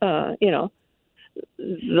 the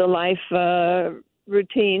life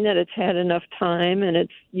routine that it's had enough time and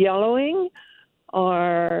it's yellowing?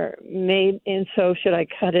 Or and so should I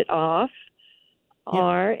cut it off? Yeah.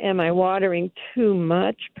 Or am I watering too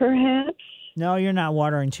much, perhaps? No, you're not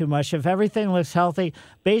watering too much. If everything looks healthy,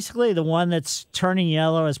 basically the one that's turning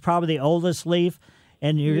yellow is probably the oldest leaf,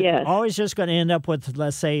 and you're always just going to end up with,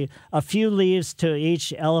 let's say, a few leaves to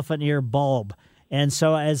each elephant ear bulb. And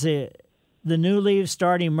so as the new leaves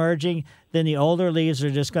start emerging, then the older leaves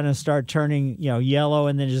are just going to start turning, yellow,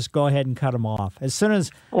 and then just go ahead and cut them off. As soon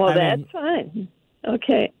as that's fine.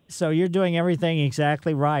 Okay. So you're doing everything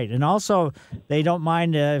exactly right. And also, they don't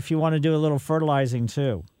mind if you want to do a little fertilizing,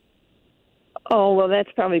 too. Oh, well,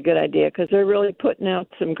 that's probably a good idea because they're really putting out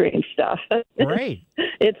some green stuff. Great.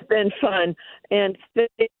 It's been fun. And give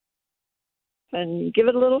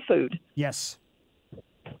it a little food. Yes.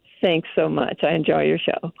 Thanks so much. I enjoy your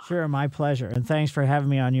show. Sure, my pleasure. And thanks for having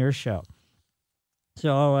me on your show.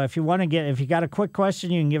 So if you got a quick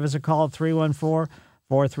question, you can give us a call at 314-436-7900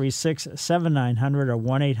 or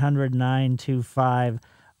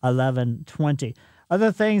 1-800-925-1120.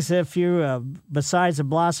 Other things, if you, besides the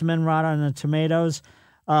blossom end rot on the tomatoes,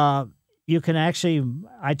 you can actually,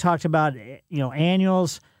 I talked about,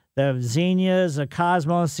 annuals. the zinnias, the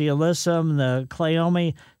cosmos, the alyssum, the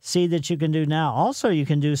cleome seed that you can do now. Also, you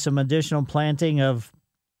can do some additional planting of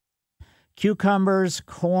cucumbers,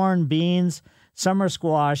 corn, beans, summer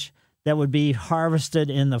squash that would be harvested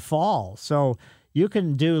in the fall. So you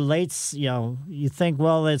can do late, you think,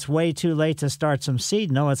 well, it's way too late to start some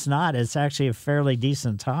seed. No, it's not. It's actually a fairly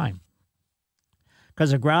decent time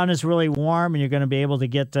because the ground is really warm and you're going to be able to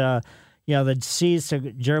get the seeds to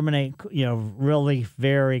germinate, really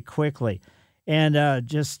very quickly. And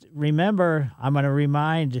just remember, I'm going to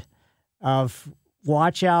remind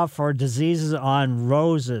watch out for diseases on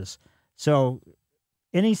roses. So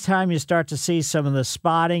anytime you start to see some of the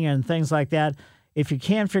spotting and things like that, if you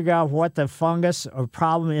can't figure out what the fungus or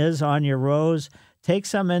problem is on your rose, take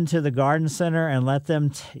some into the garden center and let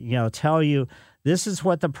them tell you this is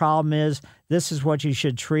what the problem is, this is what you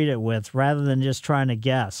should treat it with, rather than just trying to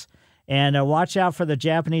guess. And watch out for the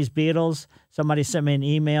Japanese beetles. Somebody sent me an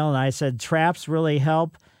email, and I said traps really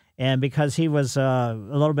help. And because he was a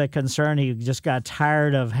little bit concerned, he just got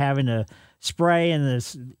tired of having to spray, and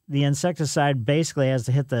the insecticide basically has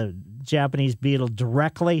to hit the Japanese beetle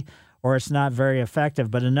directly, or it's not very effective.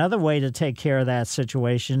 But another way to take care of that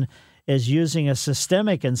situation is using a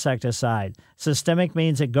systemic insecticide. Systemic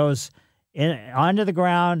means it goes onto the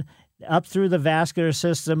ground, up through the vascular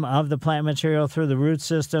system of the plant material, through the root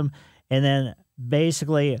system, and then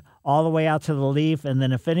basically all the way out to the leaf. And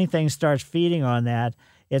then if anything starts feeding on that,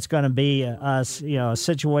 it's going to be a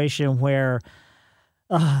situation where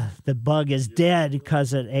the bug is dead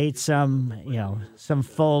because it ate some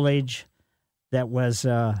foliage that was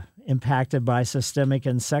impacted by systemic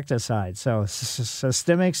insecticide. So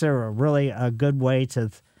systemics are really a good way to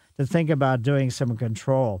think about doing some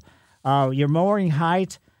control. Your mowing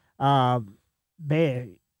height,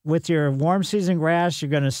 with your warm season grass, you're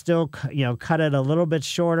going to still cut it a little bit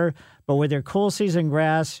shorter. But with your cool season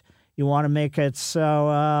grass, you want to make it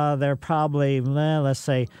so they're probably, let's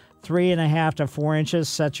say, 3.5 to 4 inches.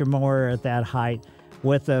 Set your mower at that height.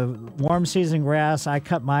 With the warm season grass, I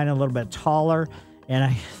cut mine a little bit taller,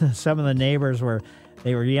 and some of the neighbors were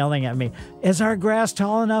yelling at me, "Is our grass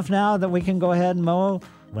tall enough now that we can go ahead and mow?"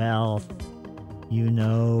 Well,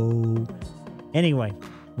 Anyway,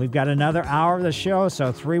 we've got another hour of the show,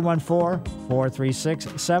 so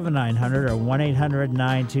 314-436-7900 or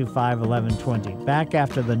 1-800-925-1120. Back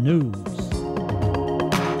after the news.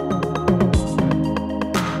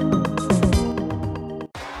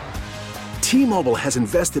 T-Mobile has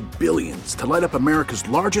invested billions to light up America's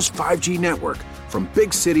largest 5G network, from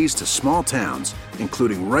big cities to small towns,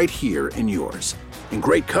 including right here in yours. And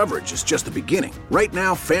great coverage is just the beginning. Right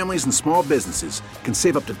now, families and small businesses can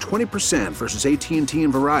save up to 20% versus AT&T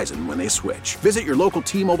and Verizon when they switch. Visit your local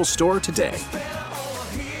T-Mobile store today.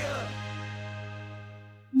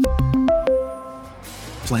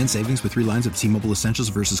 Plan savings with 3 lines of T-Mobile Essentials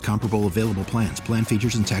versus comparable available plans. Plan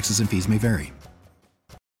features and taxes and fees may vary.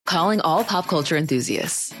 Calling all pop culture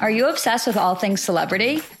enthusiasts. Are you obsessed with all things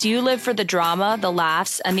celebrity? Do you live for the drama, the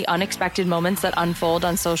laughs, and the unexpected moments that unfold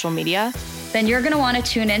on social media? Then you're going to want to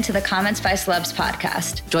tune in to the Comments by Celebs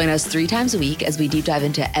podcast. Join us 3 times a week as we deep dive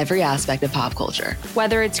into every aspect of pop culture.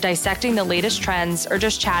 Whether it's dissecting the latest trends or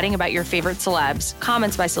just chatting about your favorite celebs,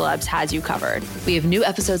 Comments by Celebs has you covered. We have new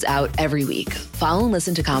episodes out every week. Follow and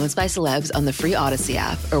listen to Comments by Celebs on the free Odyssey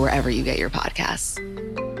app or wherever you get your podcasts.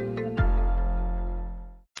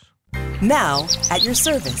 Now, at your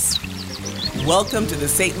service. Welcome to the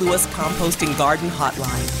St. Louis Composting Garden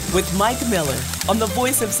Hotline with Mike Miller on the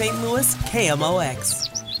voice of St. Louis,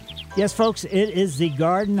 KMOX. Yes, folks, it is the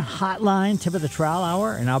Garden Hotline, tip of the trowel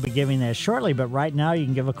hour, and I'll be giving that shortly. But right now, you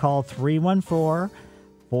can give a call,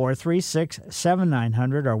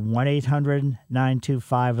 314-436-7900 or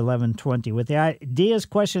 1-800-925-1120 with the ideas,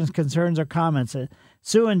 questions, concerns, or comments.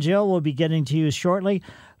 Sue and Jill will be getting to you shortly.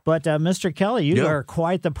 But Mr. Kelly, you are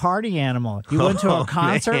quite the party animal. You went to a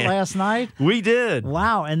concert last night? We did.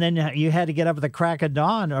 Wow. And then you had to get up at the crack of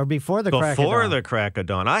dawn or before the crack of dawn? Before the crack of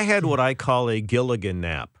dawn. I had what I call a Gilligan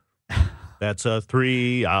nap. That's a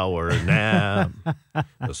 3-hour nap.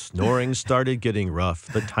 The snoring started getting rough.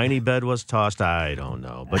 The tiny bed was tossed. I don't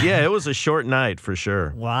know. But yeah, it was a short night for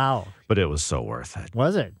sure. Wow. But it was so worth it.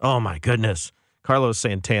 Was it? Oh, my goodness. Carlos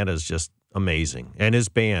Santana is just amazing. And his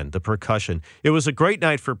band, the percussion. It was a great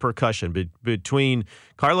night for percussion between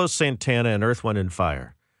Carlos Santana and Earth, Wind, and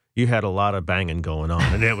Fire. You had a lot of banging going on,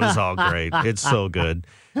 and it was all great. It's so good.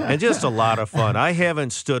 And just a lot of fun. I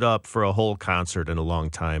haven't stood up for a whole concert in a long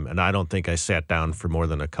time, and I don't think I sat down for more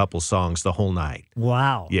than a couple songs the whole night.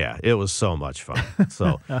 Wow. Yeah, it was so much fun.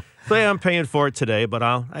 So yeah, I'm paying for it today, but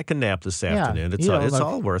I can nap this afternoon. It's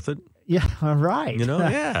all worth it. Yeah, right.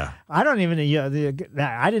 Yeah. I don't even.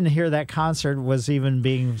 I didn't hear that concert was even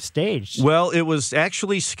being staged. Well, it was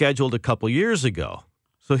actually scheduled a couple years ago.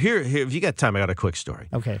 So here, if you got time, I got a quick story.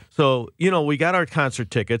 Okay. So, we got our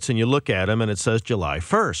concert tickets, and you look at them, and it says July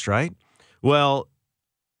 1st, right? Well,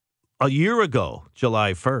 a year ago,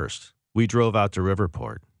 July 1st, we drove out to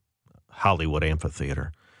Riverport, Hollywood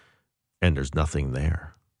Amphitheater, and there's nothing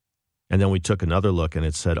there. And then we took another look, and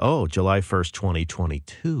it said, July 1st,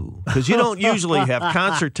 2022. Because you don't usually have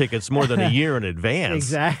concert tickets more than a year in advance.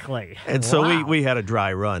 Exactly. And so we had a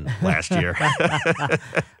dry run last year.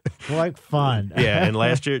 Like fun. Yeah, and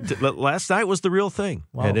last night was the real thing.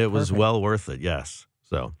 Wow, and it was perfect. well worth it, yes.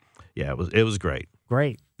 So, yeah, it was great.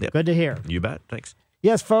 Great. Yep. Good to hear. You bet. Thanks.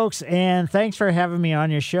 Yes, folks, and thanks for having me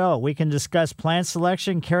on your show. We can discuss plant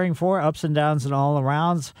selection, caring for, ups and downs and all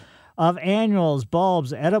arounds of annuals,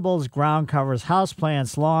 bulbs, edibles, ground covers,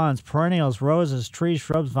 houseplants, lawns, perennials, roses, trees,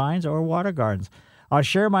 shrubs, vines, or water gardens. I'll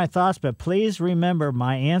share my thoughts, but please remember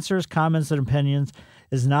my answers, comments, and opinions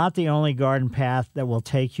is not the only garden path that will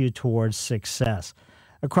take you towards success.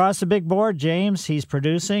 Across the big board, James, he's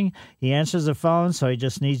producing. He answers the phone, so he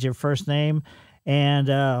just needs your first name. And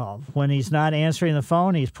when he's not answering the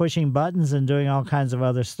phone, he's pushing buttons and doing all kinds of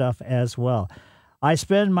other stuff as well. I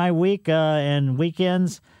spend my week and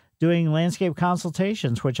weekends doing landscape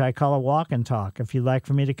consultations, which I call a walk and talk. If you'd like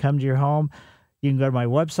for me to come to your home, you can go to my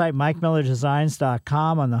website,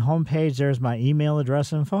 MikeMillerDesigns.com. On the homepage, there's my email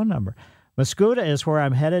address and phone number. Mascoutah is where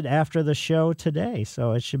I'm headed after the show today,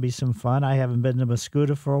 so it should be some fun. I haven't been to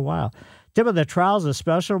Mascoutah for a while. Tip of the trowel is a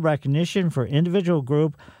special recognition for individual,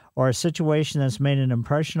 group, or a situation that's made an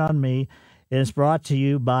impression on me. It is brought to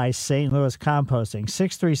you by St. Louis Composting,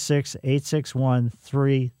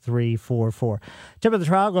 636-861-3344. Tip of the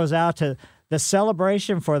trowel goes out to the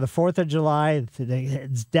celebration for the 4th of July.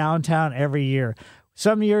 It's downtown every year.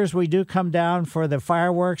 Some years we do come down for the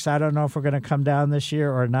fireworks. I don't know if we're going to come down this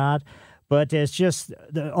year or not, but it's just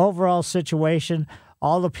the overall situation.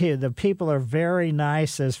 All the people are very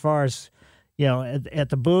nice as far as, at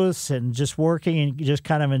the booths and just working and just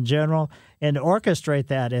kind of in general. And to orchestrate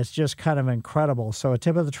that is just kind of incredible. So a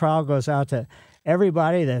tip of the trowel goes out to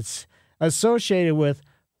everybody that's associated with,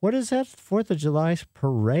 what is that, 4th of July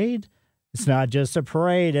parade? It's not just a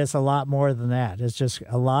parade. It's a lot more than that. It's just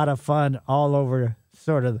a lot of fun all over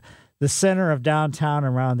sort of the center of downtown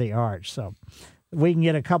around the arch. So we can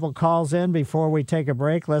get a couple calls in before we take a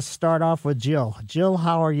break. Let's start off with Jill. Jill,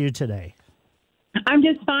 how are you today? I'm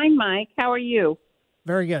just fine, Mike. How are you?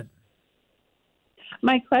 Very good.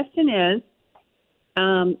 My question is,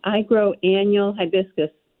 I grow annual hibiscus.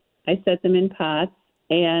 I set them in pots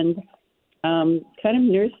and kind of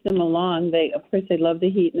nurse them along. Of course, they love the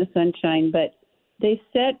heat and the sunshine, but they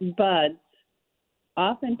set buds,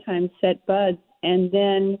 oftentimes set buds, and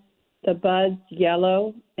then the buds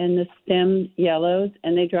yellow and the stem yellows,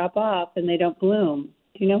 and they drop off and they don't bloom.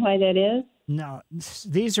 Do you know why that is? No,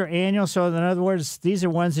 these are annual. So in other words, these are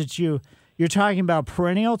ones that you're talking about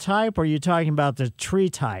perennial type, or you're talking about the tree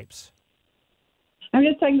types? I'm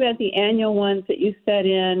just talking about the annual ones that you set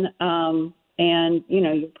in, and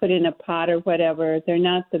you put in a pot or whatever. They're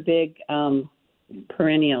not the big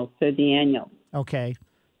perennials; they're the annuals. Okay,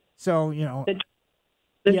 so the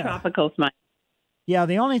tropicals might. Yeah,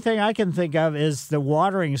 the only thing I can think of is the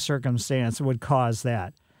watering circumstance that would cause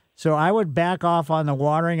that. So I would back off on the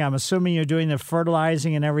watering. I'm assuming you're doing the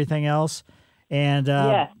fertilizing and everything else. And,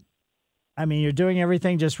 yes. I mean, you're doing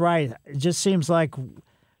everything just right. It just seems like,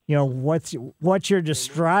 what you're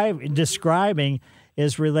describing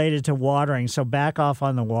is related to watering. So back off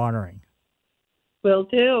on the watering. Will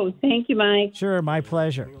do. Thank you, Mike. Sure, my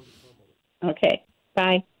pleasure. Okay,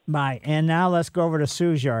 bye. Bye. And now let's go over to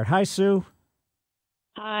Sue's yard. Hi, Sue.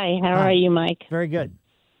 Hi, how are you, Mike? Very good.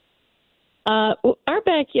 Our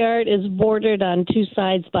backyard is bordered on two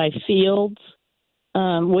sides by fields,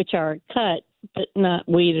 which are cut but not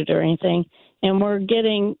weeded or anything, and we're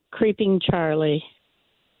getting creeping Charlie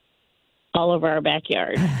all over our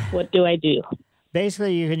backyard. What do I do?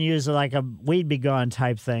 Basically, you can use like a weed be gone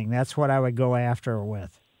type thing. That's what I would go after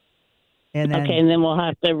with. And then, okay, and then we'll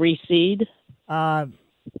have to reseed?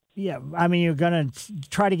 Yeah, I mean, you're going to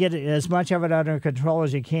try to get as much of it under control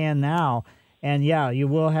as you can now. And yeah, you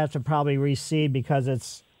will have to probably reseed because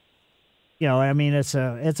it's,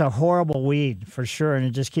 it's a horrible weed for sure, and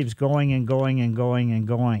it just keeps going and going and going and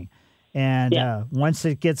going. And once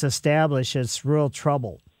it gets established, it's real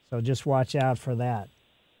trouble. So just watch out for that.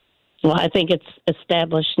 Well, I think it's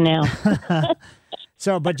established now.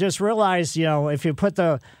 So, but just realize, if you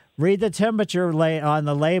read the temperature on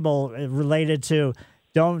the label related to,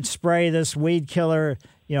 don't spray this weed killer,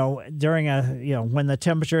 during when the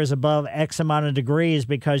temperature is above X amount of degrees,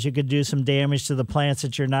 because you could do some damage to the plants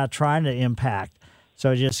that you're not trying to impact.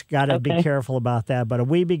 So just got to be careful about that. But a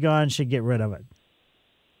Weed B Gon should get rid of it.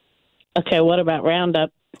 Okay, what about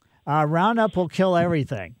Roundup? Roundup will kill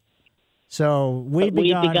everything. So Weed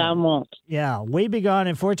B Gon won't. Yeah, Weed B Gon,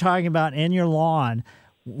 if we're talking about in your lawn,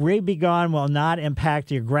 Weed B Gon will not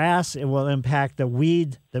impact your grass. It will impact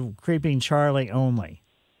the creeping Charlie only.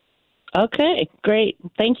 Okay, great.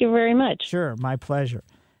 Thank you very much. Sure, my pleasure.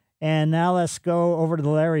 And now let's go over to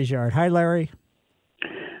Larry's yard. Hi, Larry.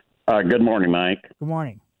 Good morning, Mike. Good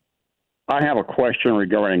morning. I have a question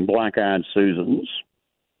regarding black-eyed Susans.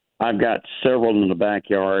 I've got several in the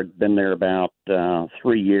backyard, been there about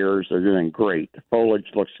 3 years. They're doing great. The foliage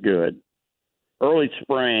looks good. Early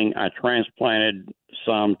spring, I transplanted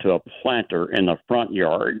some to a planter in the front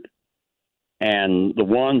yard. And the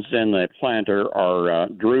ones in the planter are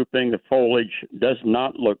drooping. The foliage does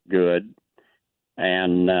not look good.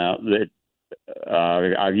 And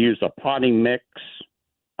I've used a potting mix.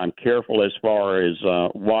 I'm careful as far as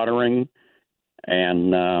watering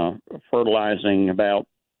and fertilizing about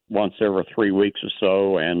once every 3 weeks or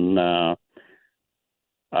so. And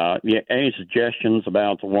any suggestions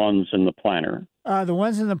about the ones in the planter? The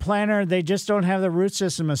ones in the planter, they just don't have the root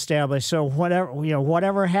system established. So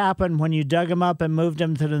whatever happened when you dug them up and moved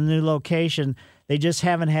them to the new location, they just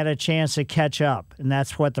haven't had a chance to catch up, and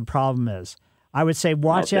that's what the problem is. I would say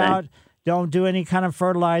watch out. Don't do any kind of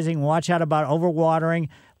fertilizing. Watch out about overwatering.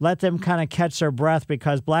 Let them kind of catch their breath,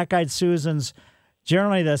 because black-eyed Susans,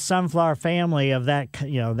 generally the sunflower family of that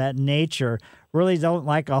that nature, really don't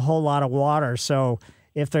like a whole lot of water. So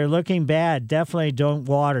if they're looking bad, definitely don't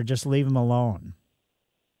water. Just leave them alone.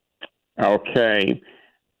 Okay.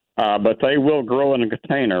 But they will grow in a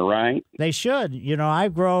container, right? They should.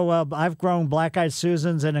 I've grown black-eyed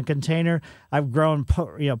Susans in a container. I've grown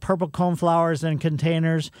purple coneflowers in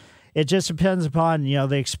containers. It just depends upon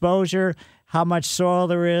the exposure, how much soil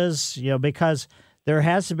there is. Because there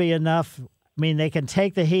has to be enough. I mean, they can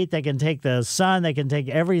take the heat, they can take the sun, they can take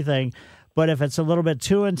everything. But if it's a little bit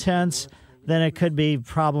too intense, then it could be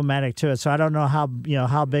problematic to it. So I don't know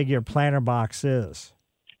how big your planter box is.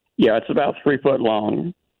 Yeah, it's about 3 foot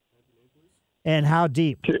long. And how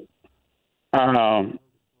deep?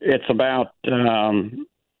 It's about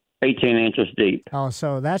 18 inches deep. Oh,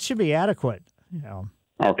 so that should be adequate.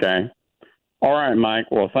 Okay. All right, Mike.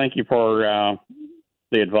 Well, thank you for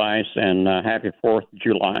the advice, and happy 4th of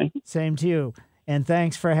July. Same to you. And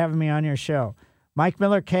thanks for having me on your show. Mike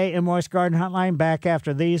Miller, KMOX Garden Hotline, back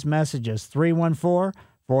after these messages.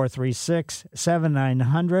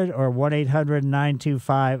 314-436-7900 or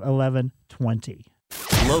 1-800-925-1120.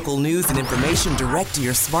 Local news and information direct to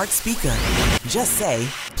your smart speaker. Just say,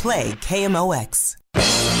 play KMOX.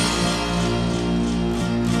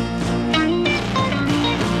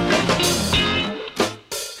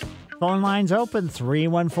 Phone lines open,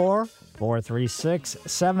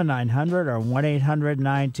 314-436-7900 or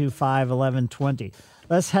 1-800-925-1120.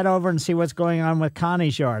 Let's head over and see what's going on with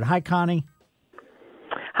Connie's yard. Hi, Connie.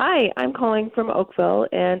 Hi, I'm calling from Oakville,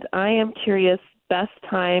 and I am curious, best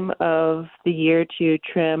time of the year to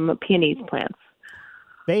trim peonies plants?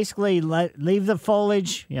 Basically, leave the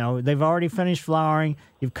foliage. They've already finished flowering.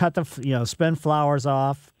 You've cut the spent flowers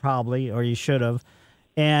off, probably, or you should have.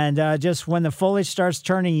 And just when the foliage starts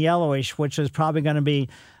turning yellowish, which is probably going to be,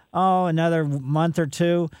 another month or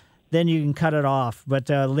two, then you can cut it off. But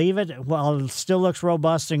leave it while it still looks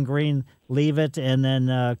robust and green. Leave it and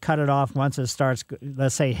then cut it off once it starts,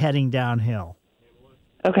 let's say, heading downhill.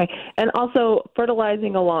 Okay. And also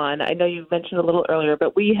fertilizing a lawn. I know you mentioned a little earlier,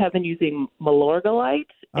 but we have been using Milorganite,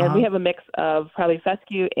 and we have a mix of probably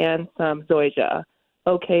fescue and some zoysia.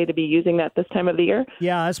 Okay to be using that this time of the year?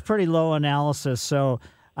 Yeah, it's pretty low analysis. So,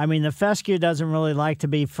 I mean, the fescue doesn't really like to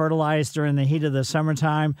be fertilized during the heat of the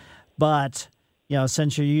summertime, but,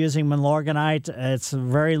 since you're using Milorganite, it's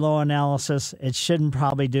very low analysis. It shouldn't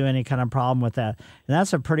probably do any kind of problem with that. And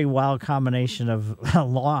that's a pretty wild combination of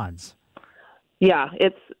lawns. Yeah,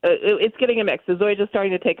 it's getting a mix. The zoysia is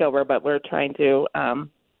starting to take over, but we're trying to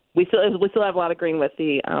we still have a lot of green with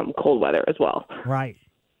the cold weather as well. Right.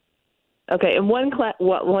 Okay, and one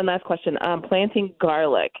last question. Planting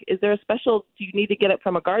garlic. Is there a special, do you need to get it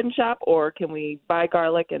from a garden shop, or can we buy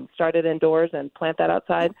garlic and start it indoors and plant that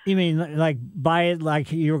outside? You mean like buy it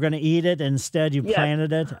like you were going to eat it, instead you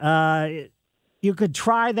planted it? You could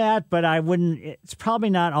try that, but I wouldn't. It's probably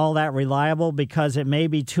not all that reliable because it may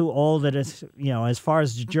be too old that it's, as far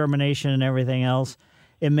as germination and everything else.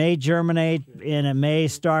 It may germinate and it may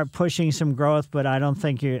start pushing some growth, but I don't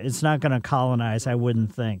think it's not going to colonize, I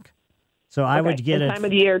wouldn't think. So I would get it. Time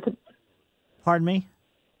of the year. Pardon me?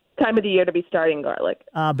 time of the year to be starting garlic?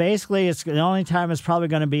 Basically, it's the only time it's probably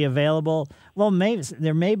going to be available. Well, maybe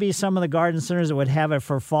there may be some of the garden centers that would have it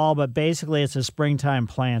for fall, but basically it's a springtime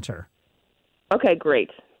planter. Okay, great.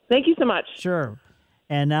 Thank you so much. Sure.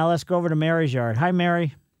 And now let's go over to Mary's yard. Hi,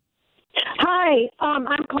 Mary. Hi,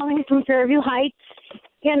 I'm calling from Fairview Heights,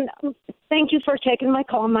 and thank you for taking my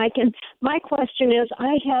call, Mike. And my question is,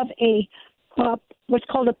 I have a what's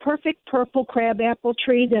called a perfect purple crabapple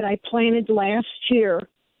tree that I planted last year,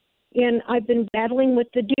 and I've been battling with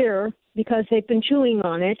the deer because they've been chewing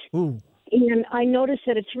on it. Ooh. And I noticed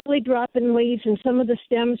that it's really dropping leaves, and some of the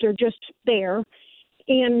stems are just bare,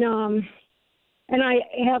 and I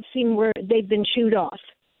have seen where they've been chewed off.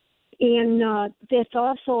 And that's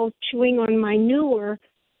also chewing on my newer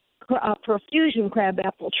profusion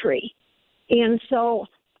crabapple tree. And so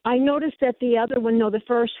I noticed that the other one, the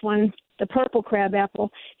first one, the purple crabapple,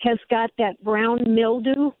 has got that brown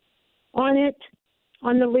mildew on it,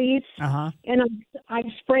 on the leaves. Uh-huh. And I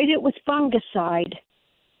sprayed it with fungicide,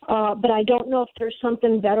 but I don't know if there's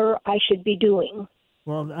something better I should be doing.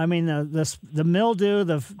 Well, I mean, the mildew,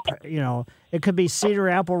 it could be cedar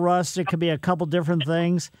apple rust. It could be a couple different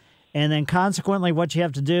things. And then consequently, what you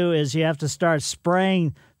have to do is you have to start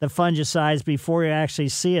spraying the fungicides before you actually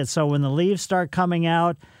see it. So when the leaves start coming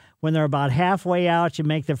out, when they're about halfway out, you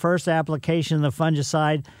make the first application of the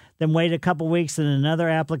fungicide, then wait a couple weeks and another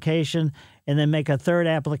application, and then make a third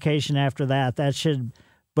application after that.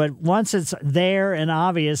 But once it's there and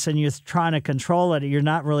obvious and you're trying to control it, you're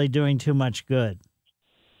not really doing too much good.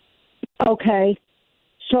 Okay.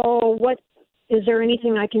 So is there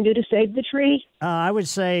anything I can do to save the tree? I would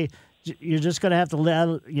say you're just going to have to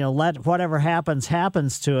let whatever happens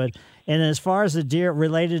to it. And as far as the deer,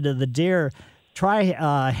 related to the deer, try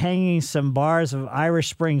hanging some bars of Irish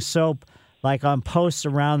Spring soap like on posts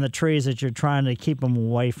around the trees that you're trying to keep them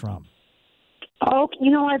away from. Oh,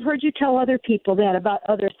 I've heard you tell other people that about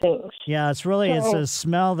other things. Yeah, it's a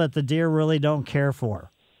smell that the deer really don't care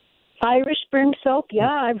for. Irish Spring soap,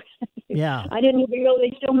 yeah. Yeah. I didn't even know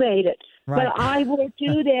they still made it. Right. But I will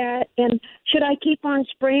do that. And should I keep on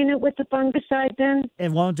spraying it with the fungicide then?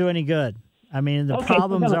 It won't do any good. I mean, the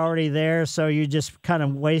problem's already there, so you're just kind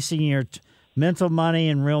of wasting your mental money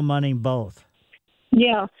and real money both.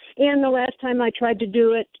 Yeah. And the last time I tried to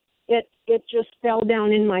do it, it just fell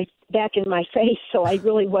down back in my face, so I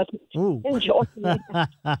really wasn't enjoying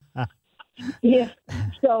it. Yeah.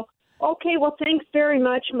 So, okay, well, thanks very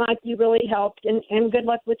much, Mike. You really helped, and good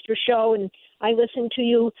luck with your show. And I listen to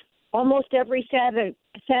you almost every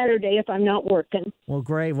Saturday if I'm not working. Well,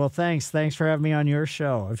 great. Well, thanks. Thanks for having me on your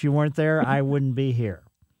show. If you weren't there, I wouldn't be here.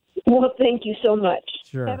 Well, thank you so much.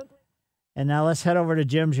 Sure. And now let's head over to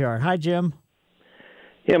Jim's yard. Hi, Jim.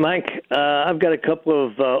 Yeah, Mike. I've got a couple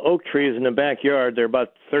of oak trees in the backyard. They're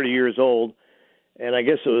about 30 years old. And I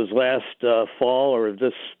guess it was last fall or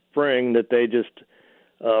this spring that they just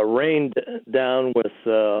rained down with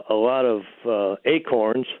a lot of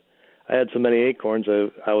acorns. I had so many acorns,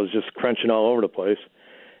 I was just crunching all over the place.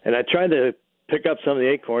 And I tried to pick up some of the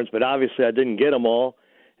acorns, but obviously I didn't get them all.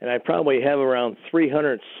 And I probably have around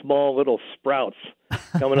 300 small little sprouts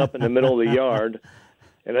coming up in the middle of the yard.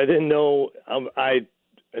 And I didn't know, I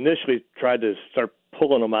initially tried to start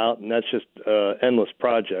pulling them out, and that's just an endless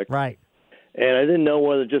project. Right. And I didn't know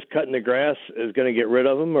whether just cutting the grass is going to get rid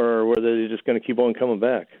of them or whether they're just going to keep on coming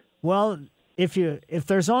back. Well, if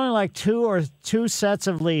there's only like two sets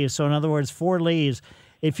of leaves, so in other words, 4 leaves,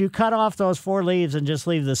 if you cut off those 4 leaves and just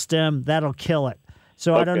leave the stem, that'll kill it.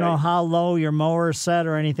 So okay. I don't know how low your mower's set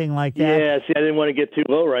or anything like that. Yeah, see, I didn't want to get too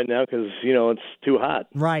low right now because, it's too hot.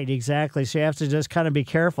 Right, exactly. So you have to just kind of be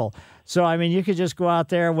careful. So, I mean, you could just go out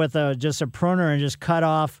there with just a pruner and just cut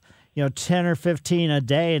off, 10 or 15 a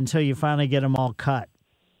day until you finally get them all cut.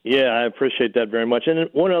 Yeah, I appreciate that very much. And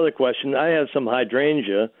one other question. I have some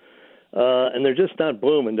hydrangea, and they're just not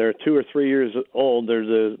blooming. They're 2 or 3 years old. They're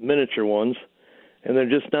the miniature ones. And they're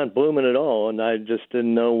just not blooming at all. And I just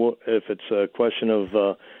didn't know if it's a question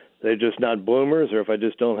of they're just not bloomers or if I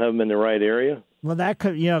just don't have them in the right area. Well, that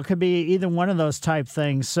could be either one of those type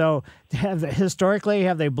things. So historically,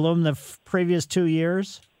 have they bloomed the previous 2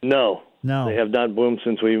 years? No. No. They have not bloomed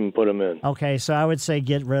since we even put them in. Okay, so I would say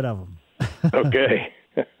get rid of them. Okay.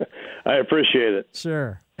 I appreciate it.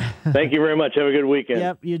 Sure. Thank you very much. Have a good weekend.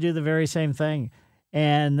 Yep, you do the very same thing.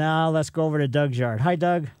 And now let's go over to Doug's yard. Hi,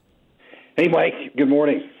 Doug. Hey, Mike. Good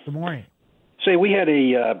morning. Good morning. Say, we had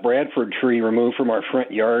a Bradford tree removed from our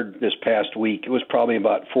front yard this past week. It was probably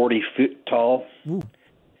about 40 feet tall. Ooh.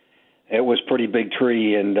 It was a pretty big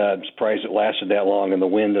tree, and I'm surprised it lasted that long in the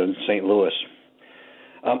wind in St. Louis.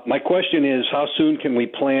 My question is, how soon can we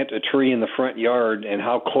plant a tree in the front yard, and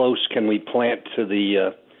how close can we plant to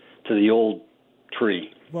the to the old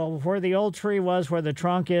tree? Well, where the old tree was, where the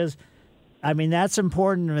trunk is, I mean, that's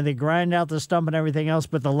important. They grind out the stump and everything else,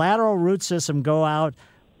 but the lateral root system go out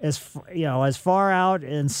as far out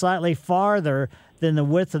and slightly farther than the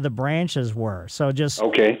width of the branches were. So just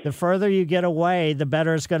the further you get away, the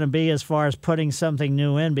better it's going to be as far as putting something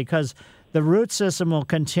new in, because the root system will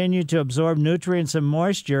continue to absorb nutrients and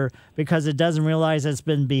moisture because it doesn't realize it's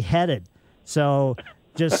been beheaded. So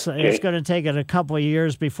it's going to take it a couple of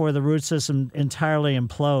years before the root system entirely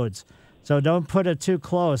implodes. So don't put it too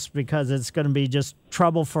close, because it's going to be just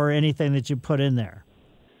trouble for anything that you put in there.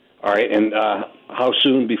 All right, and how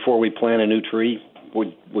soon before we plant a new tree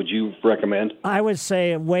would you recommend? I would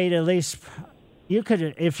say wait at least. You could,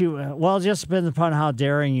 it just depends upon how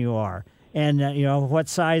daring you are, and what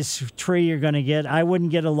size tree you're going to get. I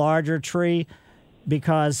wouldn't get a larger tree,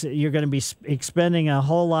 because you're going to be expending a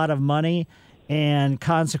whole lot of money, and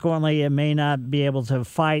consequently, it may not be able to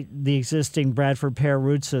fight the existing Bradford pear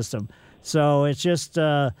root system. So it's just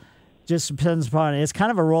depends upon it. It's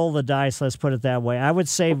kind of a roll of the dice, let's put it that way. I would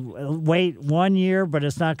say wait 1 year, but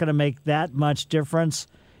it's not going to make that much difference.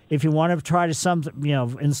 If you want to try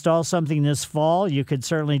to install something this fall, you could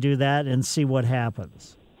certainly do that and see what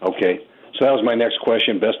happens. Okay. So that was my next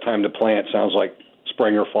question. Best time to plant sounds like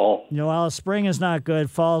spring or fall? Well, spring is not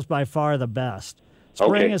good. Fall is by far the best.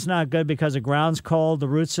 Spring is not good because the ground's cold. The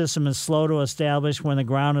root system is slow to establish when the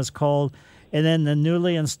ground is cold. And then the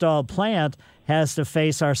newly installed plant has to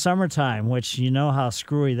face our summertime, which you know how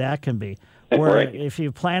screwy that can be. Where if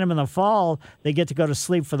you plant them in the fall, they get to go to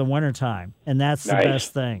sleep for the wintertime, and that's the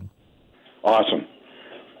best thing. Awesome.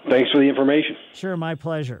 Thanks for the information. Sure, my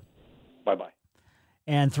pleasure. Bye-bye.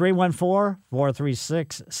 And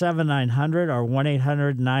 314-436-7900 or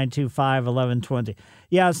 1-800-925-1120.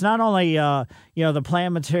 Yeah, it's not only the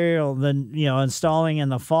plant material, installing in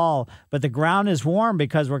the fall, but the ground is warm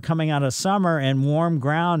because we're coming out of summer, and warm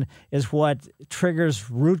ground is what triggers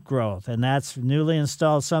root growth, and that's newly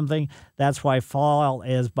installed something. That's why fall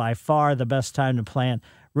is by far the best time to plant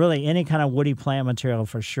really any kind of woody plant material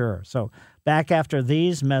for sure. So back after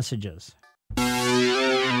these messages.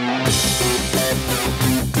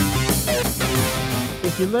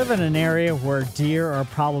 If you live in an area where deer are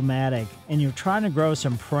problematic and you're trying to grow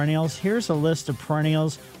some perennials, here's a list of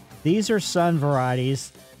perennials. These are sun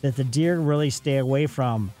varieties that the deer really stay away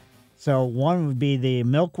from. So one would be the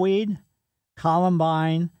milkweed,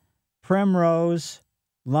 columbine, primrose,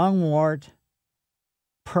 lungwort,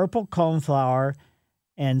 purple coneflower,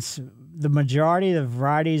 and the majority of the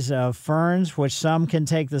varieties of ferns, which some can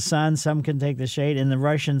take the sun, some can take the shade, and the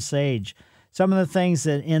Russian sage. Some of the things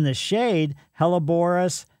that in the shade,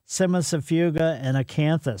 Helleborus, Cimicifuga, and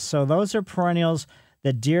Acanthus. So those are perennials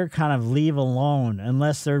that deer kind of leave alone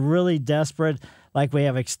unless they're really desperate, like we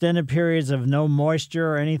have extended periods of no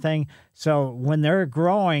moisture or anything. So when they're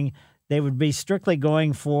growing, they would be strictly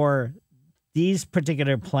going for these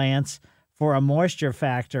particular plants for a moisture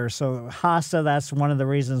factor. So hosta, that's one of the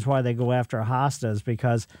reasons why they go after hostas,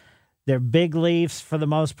 because they're big leaves for the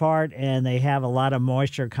most part, and they have a lot of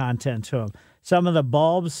moisture content to them. Some of the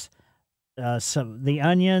bulbs, the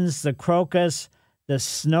onions, the crocus, the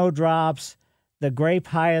snowdrops, the grape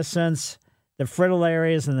hyacinths, the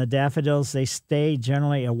fritillarias, and the daffodils, they stay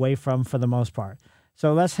generally away from for the most part.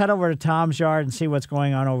 So let's head over to Tom's yard and see what's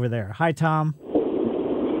going on over there. Hi, Tom.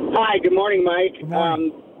 Hi, good morning, Mike. Good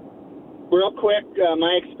morning. Real quick,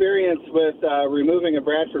 my experience with removing a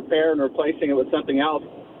Bradford pear and replacing it with something else.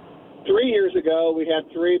 3 years ago, we had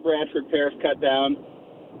 3 Bradford pears cut down,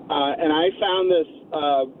 and I found this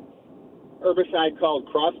herbicide called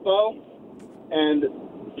Crossbow, and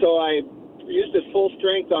so I used it full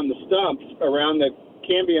strength on the stumps around the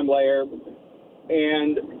cambium layer,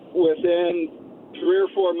 and within 3 or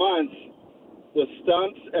 4 months, the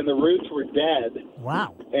stumps and the roots were dead.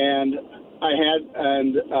 Wow! And I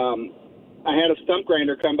had a stump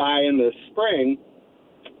grinder come by in the spring,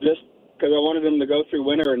 just because I wanted them to go through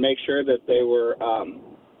winter and make sure that they were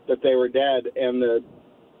dead. And the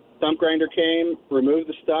stump grinder came, removed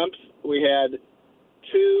the stumps. We had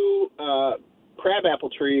 2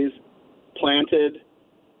 crabapple trees planted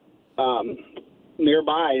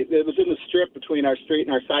nearby. It was in the strip between our street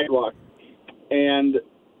and our sidewalk. And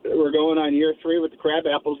we're going on year 3 with the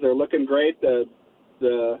crabapples. They're looking great. I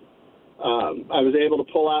was able to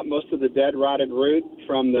pull out most of the dead, rotted root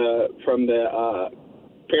from the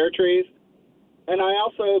pear trees. And I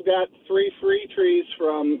also got 3 free trees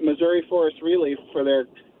from Missouri Forest Relief for their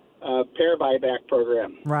pear buyback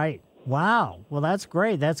program. Right. Wow. Well, that's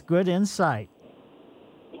great. That's good insight.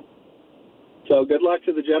 So good luck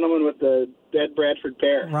to the gentleman with the dead Bradford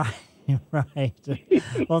pear. Right. Right.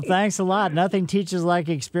 Well, thanks a lot. Nothing teaches like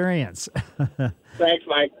experience. Thanks,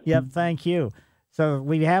 Mike. Yep, thank you. So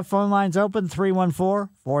we have phone lines open,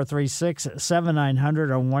 314-436-7900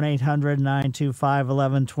 or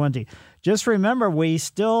 1-800-925-1120. Just remember, we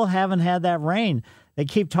still haven't had that rain. They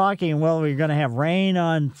keep talking, well, we're going to have rain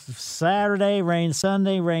on Saturday, rain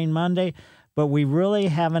Sunday, rain Monday, but we really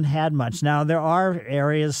haven't had much. Now, there are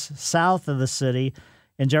areas south of the city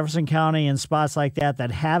in Jefferson County and spots like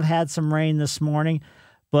that have had some rain this morning,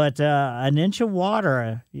 but an inch of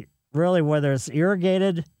water, really, whether it's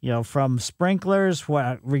irrigated, from sprinklers,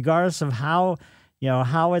 regardless of how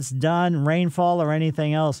it's done, rainfall or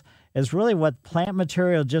anything else, is really what plant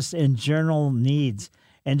material just in general needs.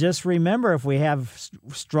 And just remember, if we have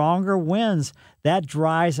stronger winds, that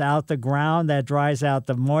dries out the ground, that dries out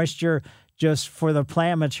the moisture just for the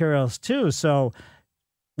plant materials too. So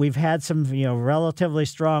we've had some, relatively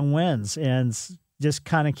strong winds, and just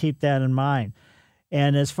kind of keep that in mind.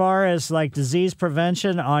 And as far as like disease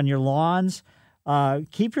prevention on your lawns,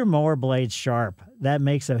 keep your mower blades sharp. That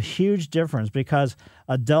makes a huge difference, because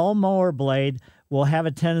a dull mower blade will have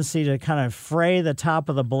a tendency to kind of fray the top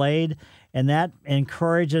of the blade, and that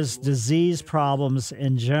encourages disease problems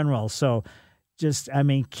in general. So just,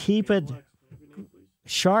 keep it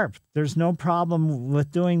sharp. There's no problem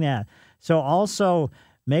with doing that. So also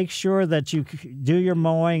make sure that you do your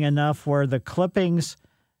mowing enough where the clippings,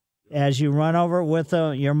 as you run over it with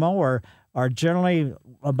your mower, are generally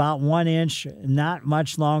about 1 inch, not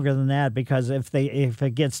much longer than that, because if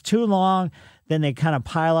it gets too long, then they kind of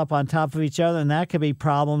pile up on top of each other, and that could be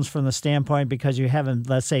problems from the standpoint because you haven't,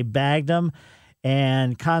 let's say, bagged them,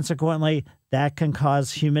 and consequently that can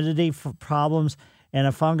cause humidity problems and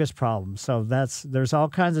a fungus problem. So there's all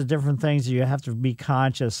kinds of different things that you have to be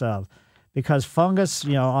conscious of, because fungus,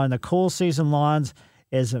 on the cool season lawns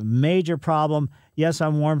is a major problem. Yes,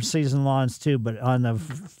 on warm season lawns too, but on the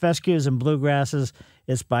fescues and bluegrasses,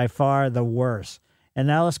 it's by far the worst. And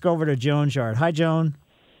now let's go over to Joan's yard. Hi, Joan.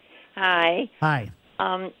 Hi. Hi.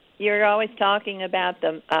 You're always talking about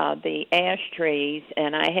the ash trees,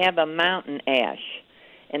 and I have a mountain ash.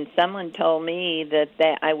 And someone told me that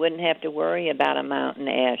I wouldn't have to worry about a mountain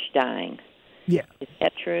ash dying. Yeah. Is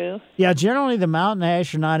that true? Yeah, generally the mountain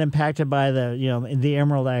ash are not impacted by the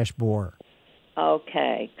emerald ash borer.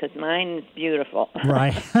 Okay, because mine is beautiful.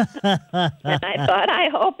 Right. And I thought, I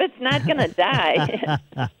hope it's not going to die.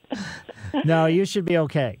 No, you should be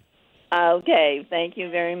okay. Okay, thank you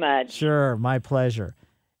very much. Sure, my pleasure.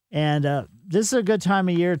 And this is a good time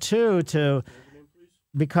of year too,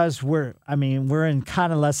 because we're in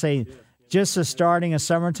kind of, let's say, just the starting of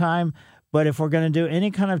summertime. But if we're going to do any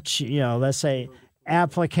kind of, let's say,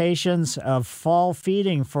 applications of fall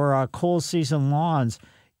feeding for our cool season lawns,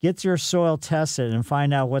 get your soil tested and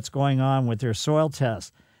find out what's going on with your soil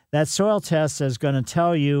test. That soil test is going to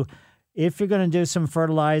tell you if you're going to do some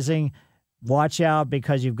fertilizing. Watch out,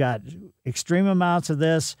 because you've got extreme amounts of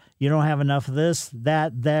this, you don't have enough of this,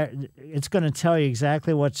 that. It's going to tell you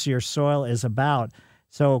exactly what your soil is about.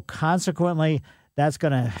 So consequently, that's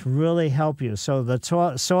going to really help you. So the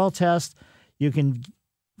soil test, you can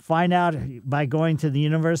find out by going to the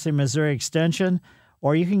University of Missouri Extension,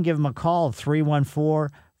 or you can give them a call,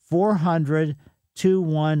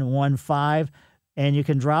 314-400-2115, and you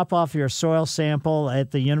can drop off your soil sample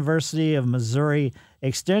at the University of Missouri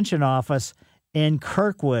Extension office in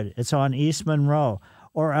Kirkwood. It's on East Monroe.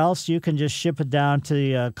 Or else you can just ship it down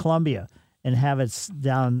to Columbia and have it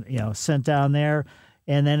sent down there.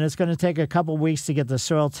 And then it's going to take a couple weeks to get the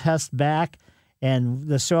soil test back. And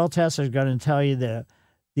the soil test is going to tell you the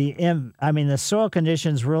soil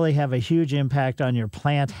conditions really have a huge impact on your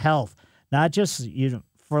plant health, not just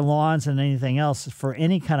for lawns and anything else, for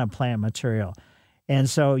any kind of plant material. And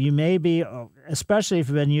so you may be, especially if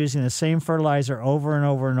you've been using the same fertilizer over and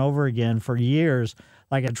over and over again for years,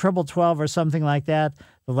 like a triple 12 or something like that,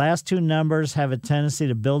 the last two numbers have a tendency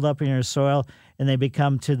to build up in your soil, and they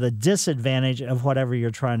become to the disadvantage of whatever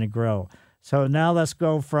you're trying to grow. So now let's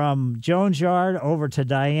go from Joan's yard over to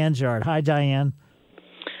Diane's yard. Hi, Diane.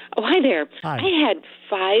 Oh, hi there. Hi. I had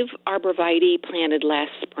 5 arborvitae planted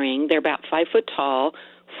last spring. They're about 5 foot tall.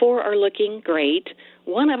 4 are looking great.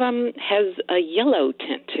 One of them has a yellow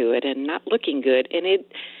tint to it and not looking good, and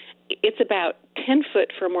it's about 10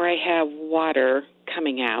 foot from where I have water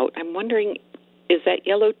coming out. I'm wondering, is that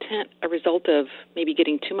yellow tint a result of maybe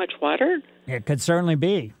getting too much water? It could certainly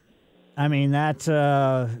be.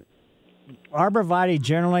 Arborvitae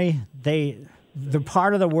generally, the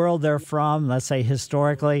part of the world they're from, let's say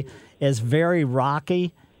historically, is very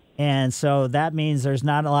rocky, And so that means there's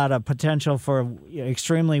not a lot of potential for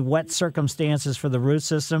extremely wet circumstances for the root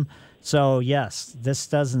system. So, yes, this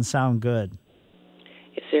doesn't sound good.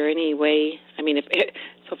 Is there any way,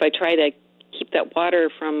 if I try to keep that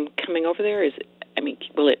water from coming over there,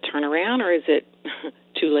 will it turn around or is it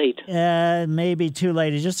too late? Maybe too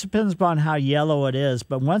late. It just depends upon how yellow it is.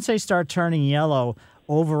 But once they start turning yellow,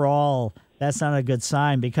 overall, that's not a good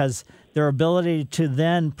sign because their ability to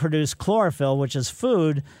then produce chlorophyll, which is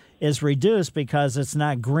food, is reduced because it's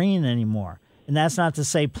not green anymore. And that's not to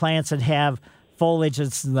say plants that have foliage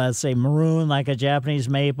that's, let's say, maroon like a Japanese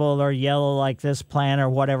maple or yellow like this plant or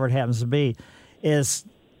whatever it happens to be is,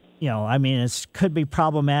 it could be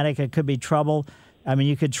problematic. It could be trouble.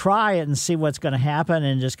 You could try it and see what's going to happen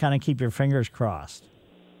and just kind of keep your fingers crossed.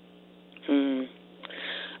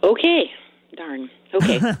 Okay. Darn.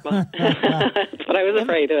 Okay. Well, that's what I was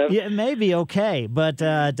afraid of. Yeah, it may be okay, but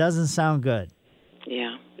it doesn't sound good.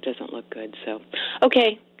 Yeah, it doesn't look good. So,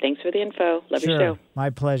 okay. Thanks for the info. Love your show. My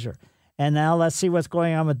pleasure. And now let's see what's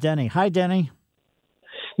going on with Denny. Hi, Denny.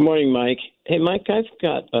 Good morning, Mike. Hey, Mike, I've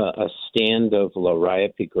got a stand of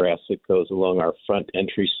liriope grass that goes along our front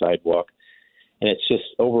entry sidewalk, and it's just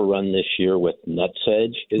overrun this year with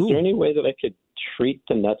nutsedge. Is there any way that I could treat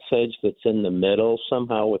the nutsedge that's in the middle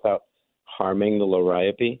somehow without harming the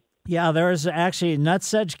liriope? Yeah, there is actually a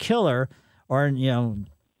nutsedge killer, or,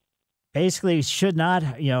 basically should not,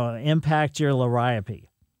 impact your liriope.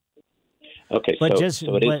 Okay, but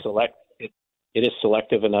it is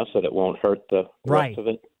selective enough that it won't hurt the rest of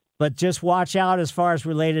it? But just watch out as far as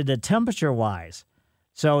related to temperature-wise.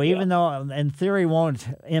 So even though, in theory, won't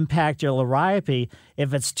impact your liriope,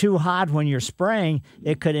 if it's too hot when you're spraying,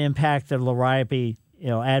 it could impact the liriope,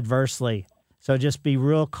 adversely. So just be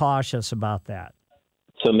real cautious about that.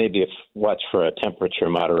 So maybe watch for a temperature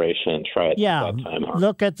moderation and try it at that time.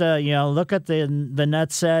 Look at the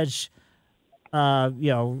nutsedge,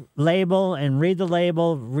 label and read the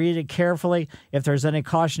label. Read it carefully. If there's any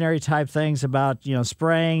cautionary type things about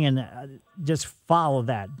spraying, and just follow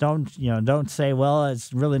that. Don't say, well,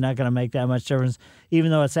 it's really not going to make that much difference,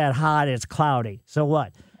 even though it's that hot. It's cloudy. So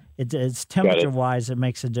what? It's temperature wise, it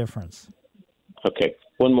makes a difference. Okay.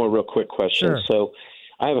 One more real quick question. Sure. So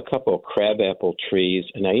I have a couple of crabapple trees,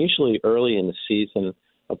 and I usually early in the season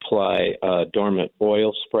apply dormant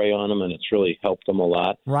oil spray on them, and it's really helped them a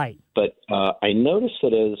lot. Right. But I noticed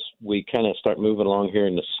that as we kind of start moving along here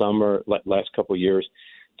in the summer, last couple of years,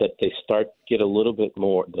 that they get a little bit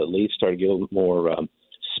more, the leaves start to get a little more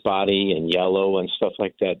spotty and yellow and stuff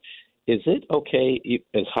like that. Is it okay,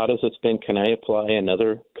 as hot as it's been, can I apply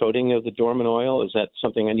another coating of the dormant oil? Is that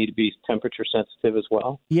something I need to be temperature sensitive as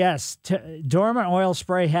well? Yes. Dormant oil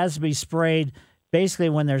spray has to be sprayed basically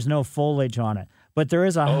when there's no foliage on it. But there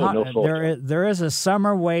is there is a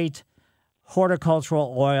summer weight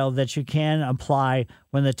horticultural oil that you can apply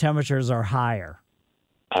when the temperatures are higher.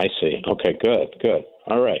 I see. Okay, good.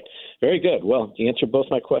 All right. Very good. Well, you answered both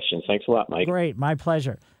my questions. Thanks a lot, Mike. Great. My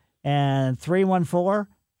pleasure. And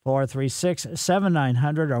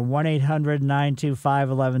 314-436-7900 or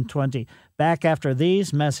 1-800-925-1120. Back after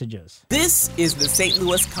these messages. This is the St.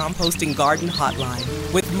 Louis Composting Garden Hotline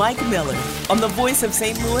with Mike Miller on the voice of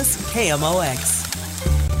St. Louis, KMOX.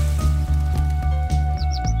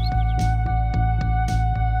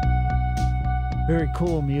 Very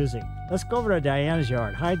cool music. Let's go over to Diana's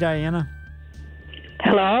yard. Hi, Diana.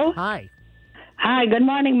 Hello. Hi. Hi. Good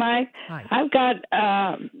morning, Mike. Hi. I've got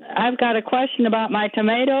a question about my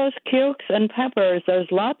tomatoes, cukes, and peppers. There's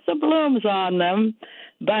lots of blooms on them,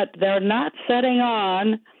 but they're not setting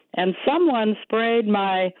on. And someone sprayed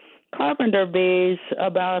my carpenter bees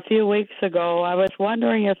about a few weeks ago. I was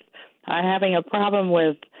wondering if I'm having a problem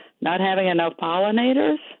with not having enough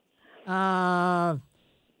pollinators.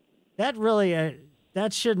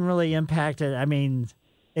 That shouldn't really impact it. I mean,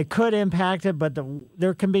 it could impact it, but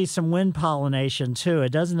there can be some wind pollination too.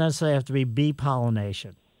 It doesn't necessarily have to be bee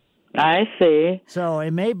pollination. I see. So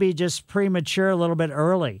it may be just premature, a little bit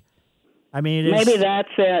early. I mean, maybe that's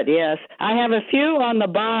it. Yes, I have a few on the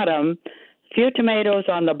bottom, few tomatoes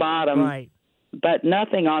on the bottom, right, but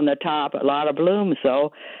nothing on the top. A lot of blooms.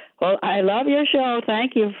 So, well, I love your show.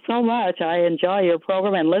 Thank you so much. I enjoy your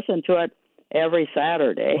program and listen to it every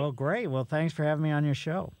Saturday. Well, great. Well, thanks for having me on your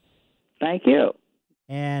show. Thank you.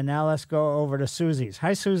 And now let's go over to Susie's.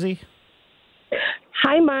 Hi, Susie.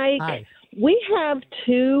 Hi, Mike. Hi. We have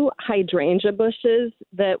 2 hydrangea bushes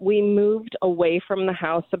that we moved away from the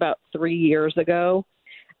house about 3 years ago.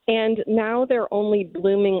 and now they're only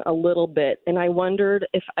blooming a little bit, and I wondered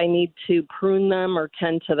if I need to prune them or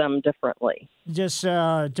tend to them differently. Just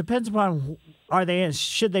depends upon,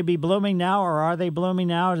 should they be blooming now, or are they blooming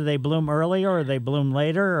now? Do they bloom earlier, or they bloom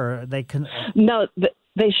later, or they can? No,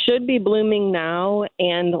 they should be blooming now,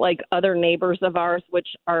 and like other neighbors of ours, which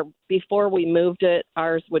are, before we moved it,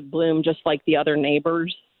 ours would bloom just like the other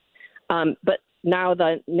neighbors. But now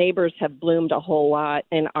the neighbors have bloomed a whole lot,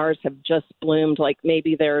 and ours have just bloomed, like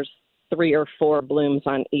maybe there's 3 or 4 blooms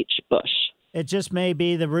on each bush. It just may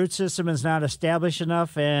be the root system is not established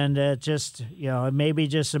enough, and it just, it may be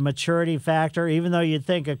just a maturity factor. Even though you'd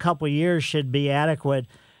think a couple years should be adequate,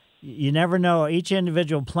 you never know. Each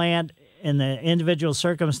individual plant in the individual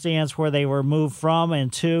circumstance where they were moved from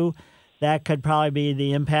and to, that could probably be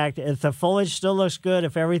the impact. If the foliage still looks good,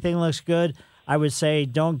 if everything looks good, I would say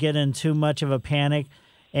don't get in too much of a panic.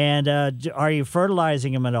 And are you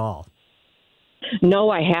fertilizing them at all? No,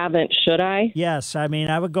 I haven't. Should I? Yes. I mean,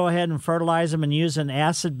 I would go ahead and fertilize them and use an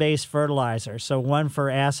acid-based fertilizer, so one for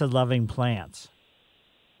acid-loving plants.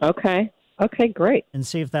 Okay. Okay, great. And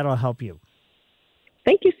see if that'll help you.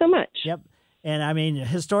 Thank you so much. Yep. And, I mean,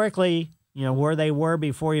 historically, where they were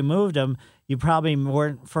before you moved them, you probably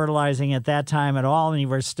weren't fertilizing at that time at all, and you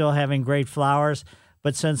were still having great flowers.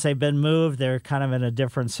 But since they've been moved, they're kind of in a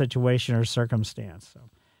different situation or circumstance. So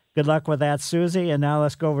good luck with that, Susie. And now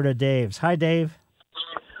let's go over to Dave's. Hi, Dave.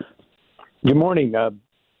 Good morning.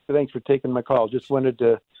 Thanks for taking my call. Just wanted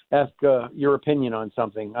to ask your opinion on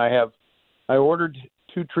something. I ordered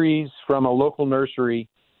 2 trees from a local nursery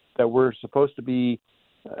that were supposed to be,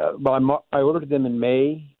 I ordered them in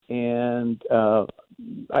May, and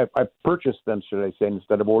I purchased them, should I say,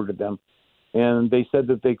 instead of ordered them. And they said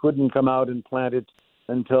that they couldn't come out and plant it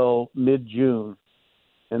until mid-June.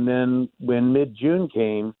 And then when mid-June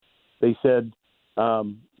came, they said,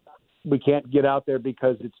 we can't get out there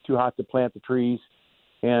because it's too hot to plant the trees.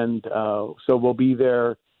 And so we'll be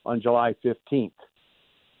there on July 15th.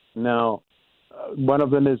 Now, one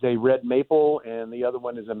of them is a red maple and the other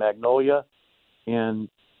one is a magnolia. And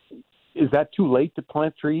is that too late to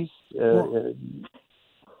plant trees? Well,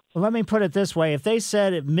 let me put it this way. If they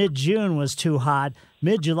said mid-June was too hot,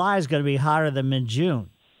 mid-July is going to be hotter than mid-June.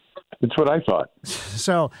 That's what I thought.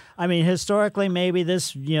 So, I mean, historically, maybe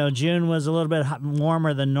this, June was a little bit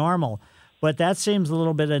warmer than normal. But that seems a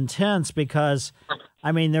little bit intense because,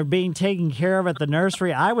 I mean, they're being taken care of at the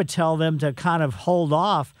nursery. I would tell them to kind of hold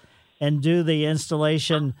off and do the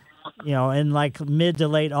installation, in like mid to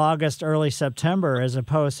late August, early September, as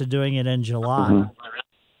opposed to doing it in July.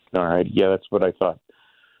 Mm-hmm. All right. Yeah, that's what I thought.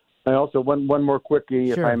 I also, one more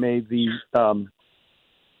quickie, Sure. if I may.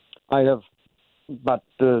 I have about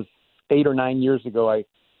 8 or 9 years ago, I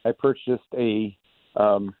purchased a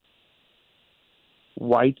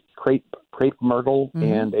white crepe myrtle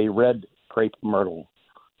and a red crepe myrtle.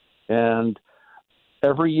 And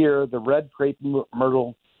every year, the red crepe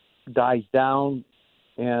myrtle dies down,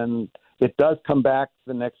 and it does come back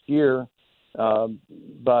the next year,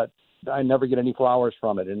 but I never get any flowers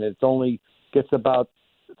from it, and it only gets about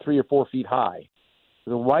 3 or 4 feet high.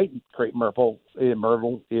 The white crepe myrtle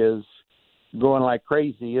is going like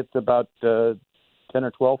crazy. It's about 10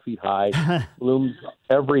 or 12 feet high, blooms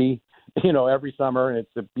every summer, and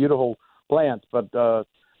it's a beautiful plant. But are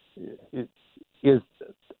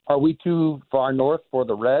we too far north for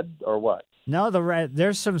the red, or what? No, the red.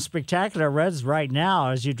 There's some spectacular reds right now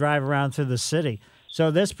as you drive around through the city. So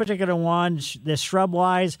this particular one, the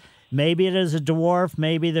shrub-wise, maybe it is a dwarf.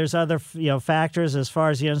 Maybe there's other factors as far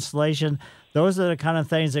as the installation. Those are the kind of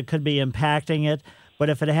things that could be impacting it. But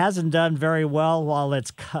if it hasn't done very well while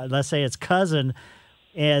let's say its cousin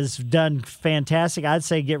has done fantastic, I'd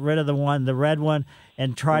say get rid of the red one,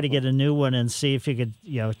 and try to get a new one and see if you could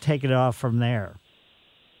take it off from there.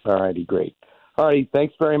 All righty, great. All right,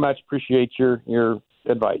 thanks very much. Appreciate your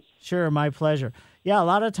advice. Sure, my pleasure. Yeah, a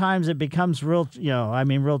lot of times it becomes real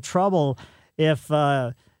trouble if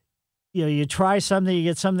you try something, you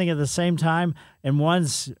get something at the same time, and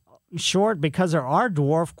one's short, because there are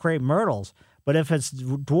dwarf crepe myrtles. But if it's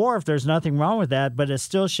dwarf, there's nothing wrong with that, but it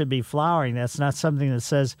still should be flowering. That's not something that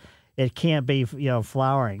says it can't be,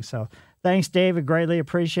 flowering. So thanks, David. Greatly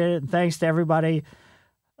appreciate it. And thanks to everybody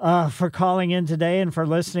for calling in today and for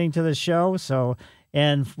listening to the show. So,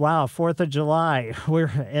 and wow, 4th of July,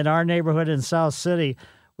 we're in our neighborhood in South City.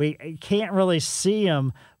 We can't really see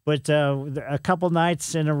them, but a couple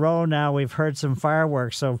nights in a row now, we've heard some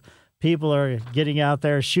fireworks. So people are getting out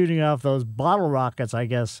there shooting off those bottle rockets, I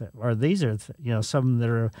guess, or these are, some that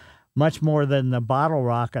are much more than the bottle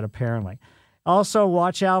rocket, apparently. Also,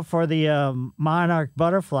 watch out for the monarch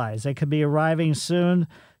butterflies. They could be arriving soon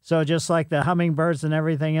So just like the hummingbirds and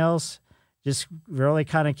everything else, just really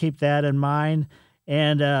kind of keep that in mind.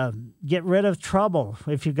 And get rid of trouble.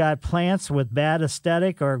 If you got plants with bad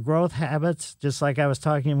aesthetic or growth habits, just like I was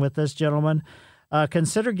talking with this gentleman,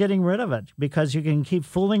 consider getting rid of it, because you can keep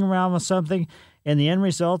fooling around with something and the end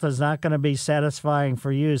result is not going to be satisfying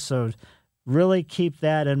for you. So really keep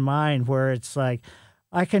that in mind, where it's like,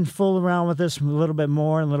 I can fool around with this a little bit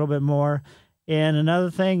more and a little bit more. And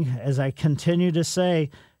another thing, as I continue to say,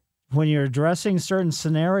 when you're addressing certain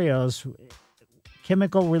scenarios,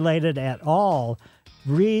 chemical related at all,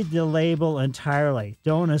 read the label entirely.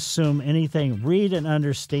 Don't assume anything. Read and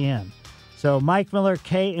understand. So Mike Miller,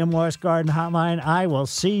 KMOX Garden Hotline. I will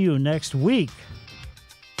see you next week.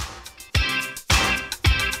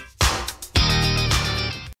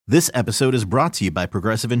 This episode is brought to you by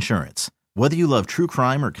Progressive Insurance. Whether you love true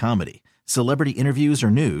crime or comedy, celebrity interviews or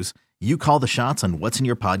news, you call the shots on what's in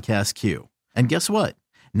your podcast queue. And guess what?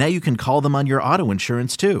 Now you can call them on your auto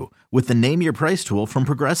insurance too, with the Name Your Price tool from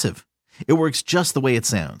Progressive. It works just the way it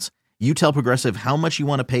sounds. You tell Progressive how much you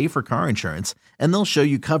want to pay for car insurance, and they'll show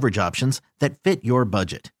you coverage options that fit your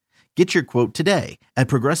budget. Get your quote today at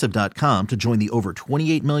Progressive.com to join the over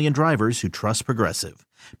 28 million drivers who trust Progressive.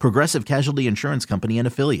 Progressive Casualty Insurance Company and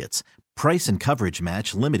Affiliates. Price and coverage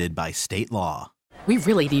match limited by state law. We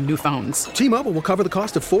really need new phones. T-Mobile will cover the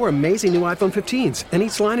cost of 4 amazing new iPhone 15s, and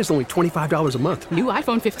each line is only $25 a month. New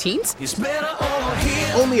iPhone 15s? It's better over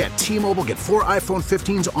here. Only at T-Mobile, get 4 iPhone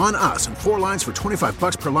 15s on us and 4 lines for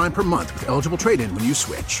 $25 per line per month with eligible trade-in when you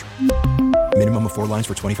switch. Minimum of 4 lines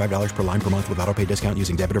for $25 per line per month with autopay discount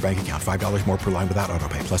using debit or bank account. $5 more per line without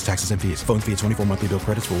autopay, plus taxes and fees. Phone fee at 24 monthly bill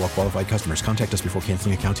credits for well-qualified customers. Contact us before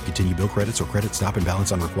canceling account to continue bill credits or credit stop and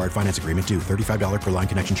balance on required finance agreement due. $35 per line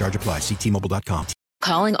connection charge applies. See T-Mobile.com.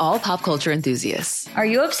 Calling all pop culture enthusiasts. Are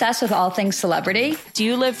you obsessed with all things celebrity? Do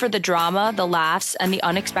you live for the drama, the laughs, and the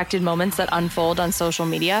unexpected moments that unfold on social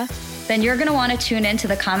media? Then you're going to want to tune in to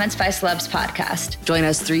the Comments by Celebs podcast. Join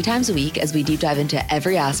us 3 times a week as we deep dive into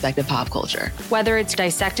every aspect of pop culture. Whether it's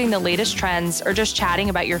dissecting the latest trends or just chatting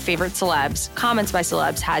about your favorite celebs, Comments by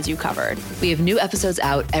Celebs has you covered. We have new episodes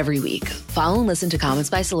out every week. Follow and listen to Comments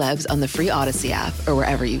by Celebs on the free Odyssey app or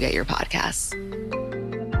wherever you get your podcasts.